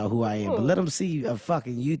 shits about who I am. But let them see a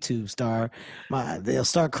fucking YouTube star. They'll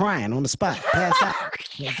start crying on the spot. Pass out.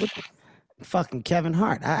 Fucking Kevin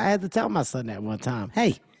Hart. I had to tell my son that one time.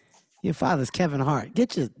 Hey, your father's Kevin Hart.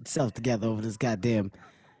 Get yourself together over this goddamn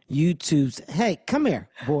YouTube. Hey, come here,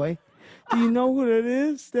 boy. Do you know who that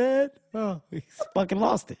is, Dad? Oh, he's fucking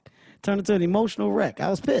lost it. Turned into an emotional wreck. I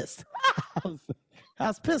was pissed. I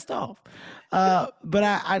was pissed off. But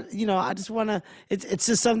I just want to, it's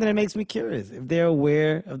just something that makes me curious. If they're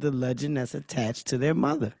aware of the legend that's attached to their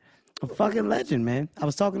mother. A fucking legend, man. I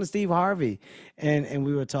was talking to Steve Harvey, and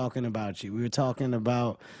we were talking about you. We were talking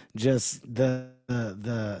about just the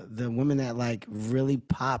the women that like really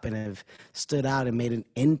pop and have stood out and made an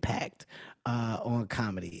impact on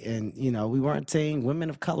comedy. And you know, we weren't saying women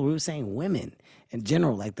of color, we were saying women in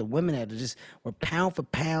general, like the women that just were pound for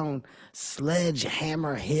pound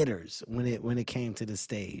sledgehammer hitters when it came to the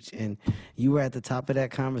stage. And you were at the top of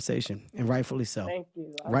that conversation, and rightfully so. Thank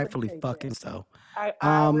you. Rightfully fucking so. I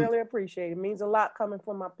really appreciate it. It means a lot coming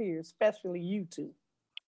from my peers, especially you two.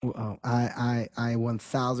 Well, I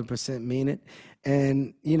 1000% mean it.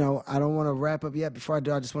 And, you know, I don't want to wrap up yet. Before I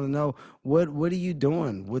do, I just want to know, what are you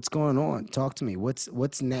doing? What's going on? Talk to me. What's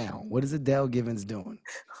now? What is Adele Givens doing?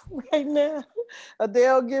 Right now,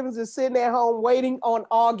 Adele Givens is sitting at home waiting on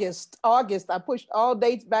August. I pushed all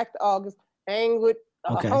dates back to August. Hang with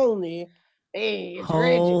homie. Hey, it's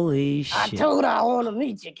Holy Reggie. shit. I told her I want to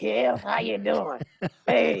meet you, Kel. How you doing?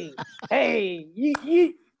 hey,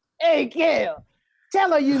 you, hey, Kel.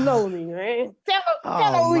 Tell her you know me, man. Tell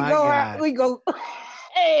her we go out. We go.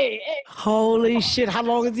 Hey. Holy shit! How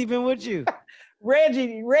long has he been with you?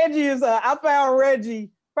 Reggie is. I found Reggie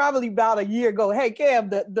probably about a year ago. Hey, Kev,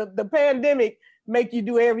 the pandemic make you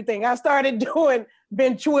do everything. I started doing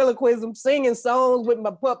ventriloquism, singing songs with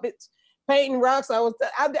my puppets, painting rocks.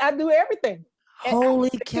 I do everything.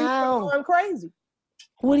 Holy cow! I'm crazy.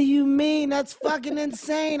 What do you mean? That's fucking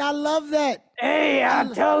insane. I love that. Hey, I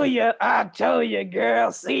told you,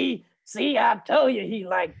 girl. See, I told you he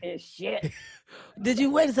liked this shit. Did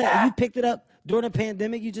you wait a second? You picked it up during the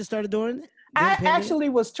pandemic? You just started doing it? I actually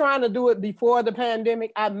was trying to do it before the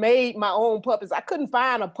pandemic. I made my own puppets. I couldn't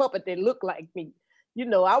find a puppet that looked like me. You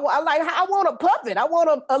know, I want a puppet. I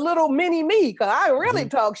want a little mini me, because I really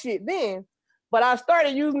talk shit then. But I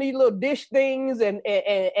started using these little dish things and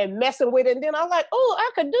messing with it. And then I was like, oh, I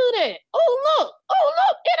could do that. Oh, look,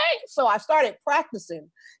 it ain't. So I started practicing.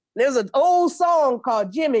 There's an old song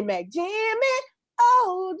called Jimmy Mac. Jimmy Mac.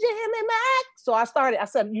 So I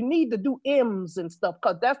said, you need to do M's and stuff,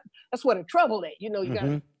 because that's where the trouble at. You know,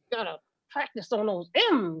 you gotta practice on those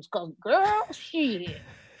M's, because girl, shit.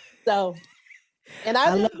 So, and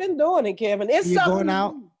I've just been doing it, Kevin. You're going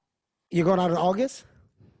out in August?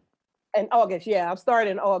 In August, yeah. I'm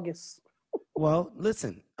starting in August. Well,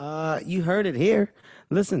 listen, you heard it here.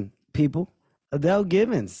 Listen, people, Adele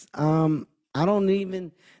Givens. I don't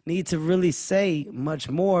even need to really say much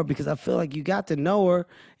more, because I feel like you got to know her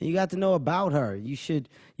and you got to know about her. You should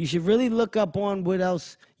really look up on what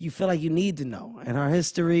else you feel like you need to know. And her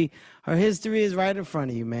history is right in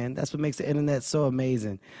front of you, man. That's what makes the internet so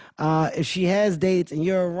amazing. If she has dates and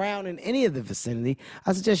you're around in any of the vicinity,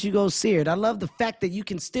 I suggest you go see her. And I love the fact that you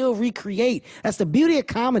can still recreate. That's the beauty of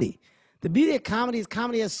comedy. The beauty of comedy is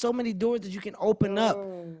comedy has so many doors that you can open up.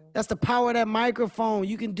 That's the power of that microphone.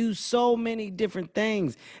 You can do so many different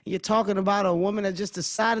things. You're talking about a woman that just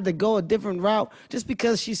decided to go a different route just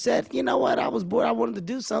because she said, you know what, I was bored, I wanted to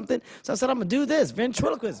do something. So I said, I'm going to do this,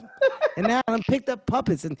 ventriloquism. And now I'm picked up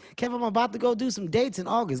puppets. And Kevin, I'm about to go do some dates in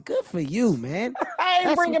August. Good for you, man. I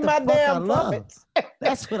ain't bringing my damn puppets.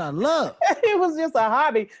 That's what I love. It was just a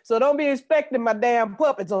hobby. So don't be expecting my damn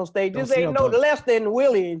puppets on stage. This ain't no less than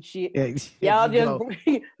Willie and shit. Y'all just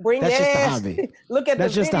bring that's your just ass. A hobby. Look at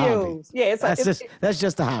that's the just videos. A hobby. Yeah, that's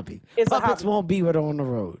just a hobby. Puppets won't be with her on the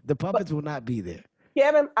road. The puppets will not be there.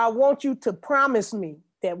 Kevin, I want you to promise me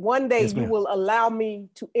that one day you will allow me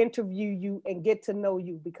to interview you and get to know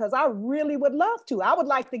you, because I really would love to. I would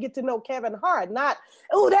like to get to know Kevin Hart, not,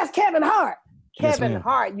 oh, that's Kevin Hart. Kevin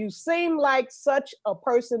Hart, you seem like such a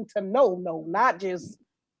person to know, not just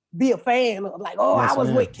be a fan of like, oh, I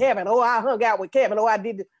was with Kevin. Oh, I hung out with Kevin. Oh, I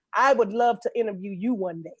did this. I would love to interview you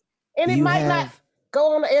one day. And it might not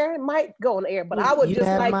go on the air. It might go on the air, but I would just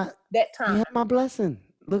like that time. You have my blessing.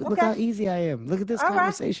 Look how easy I am. Look at this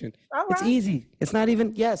conversation. All right. It's easy. It's not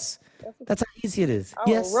even, that's how easy it is. I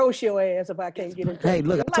will roast your ass if I can't get into it. Hey,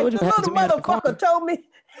 look, I told you what happened to me. The motherfucker told me.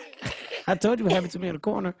 I told you what happened to me in the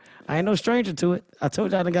corner. I ain't no stranger to it. I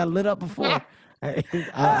told you I done got lit up before.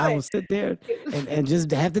 I would sit there and just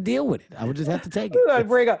have to deal with it. I would just have to take it.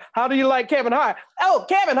 Bring up, how do you like Kevin Hart? Oh,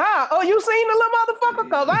 Kevin Hart. Oh, you seen the little motherfucker?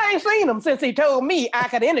 Because I ain't seen him since he told me I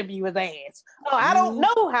could interview his ass. Oh, I don't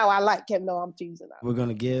know how I like him. No, I'm teasing her. We're going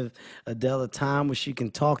to give Adele a time where she can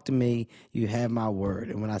talk to me. You have my word.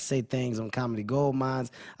 And when I say things on Comedy Gold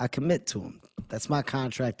Mines, I commit to them. That's my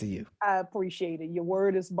contract to you. I appreciate it. Your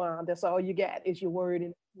word is bond. That's all you got is your word in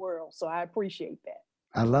the world. So I appreciate that.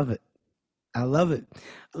 I love it. I love it.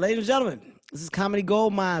 Ladies and gentlemen, this is Comedy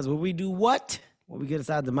Gold Mines, where we do what? Where we get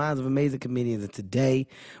inside the minds of amazing comedians. And today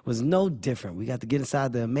was no different. We got to get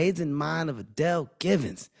inside the amazing mind of Adele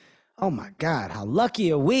Givens. Oh, my God. How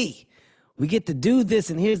lucky are we? We get to do this,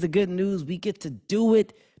 and here's the good news. We get to do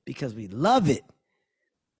it because we love it.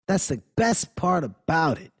 That's the best part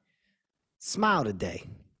about it. Smile today.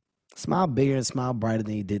 Smile bigger and smile brighter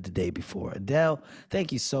than you did the day before. Adele,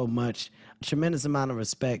 thank you so much. Tremendous amount of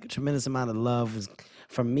respect, tremendous amount of love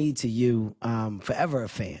from me to you. Forever a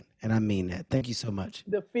fan, and I mean that. Thank you so much.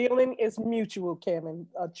 The feeling is mutual, Kevin.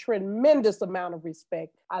 A tremendous amount of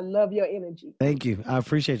respect. I love your energy. Thank you. I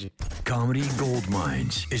appreciate you. Comedy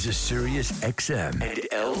Goldmines is a Sirius XM and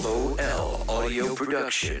LOL audio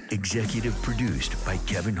production. Executive produced by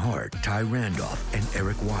Kevin Hart, Ty Randolph, and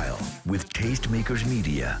Eric Weil. With Tastemakers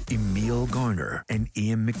Media, Emil Garner, and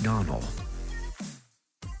Ian McDonald.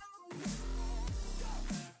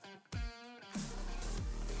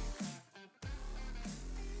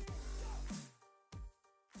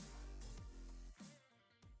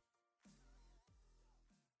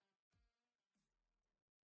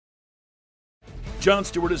 Jon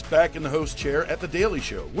Stewart is back in the host chair at The Daily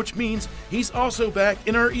Show, which means he's also back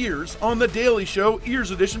in our ears on The Daily Show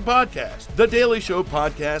Ears Edition podcast. The Daily Show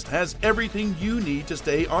podcast has everything you need to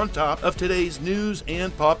stay on top of today's news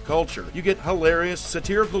and pop culture. You get hilarious,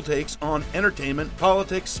 satirical takes on entertainment,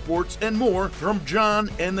 politics, sports, and more from Jon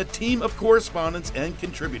and the team of correspondents and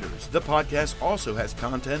contributors. The podcast also has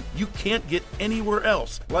content you can't get anywhere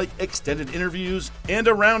else, like extended interviews and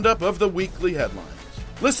a roundup of the weekly headlines.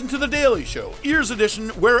 Listen to The Daily Show, Ears Edition,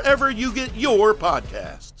 wherever you get your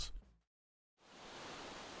podcasts.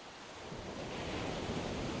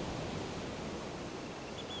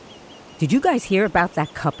 Did you guys hear about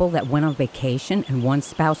that couple that went on vacation and one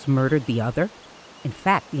spouse murdered the other? In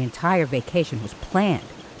fact, the entire vacation was planned,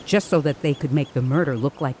 just so that they could make the murder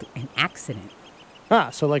look like an accident.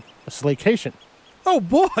 Ah, so like a slaycation. Oh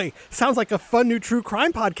boy, sounds like a fun new true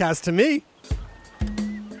crime podcast to me.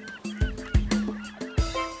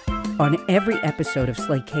 On every episode of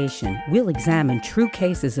Slaycation, we'll examine true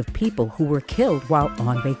cases of people who were killed while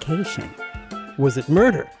on vacation. Was it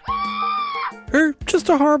murder? Or just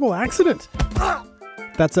a horrible accident?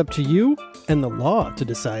 That's up to you and the law to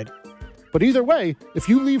decide. But either way, if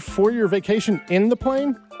you leave for your vacation in the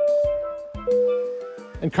plane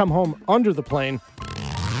and come home under the plane,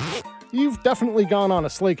 you've definitely gone on a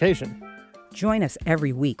slaycation. Join us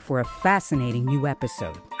every week for a fascinating new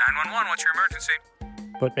episode. 911, what's your emergency?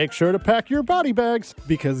 But make sure to pack your body bags,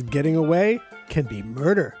 because getting away can be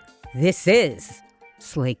murder. This is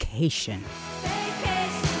Slaycation.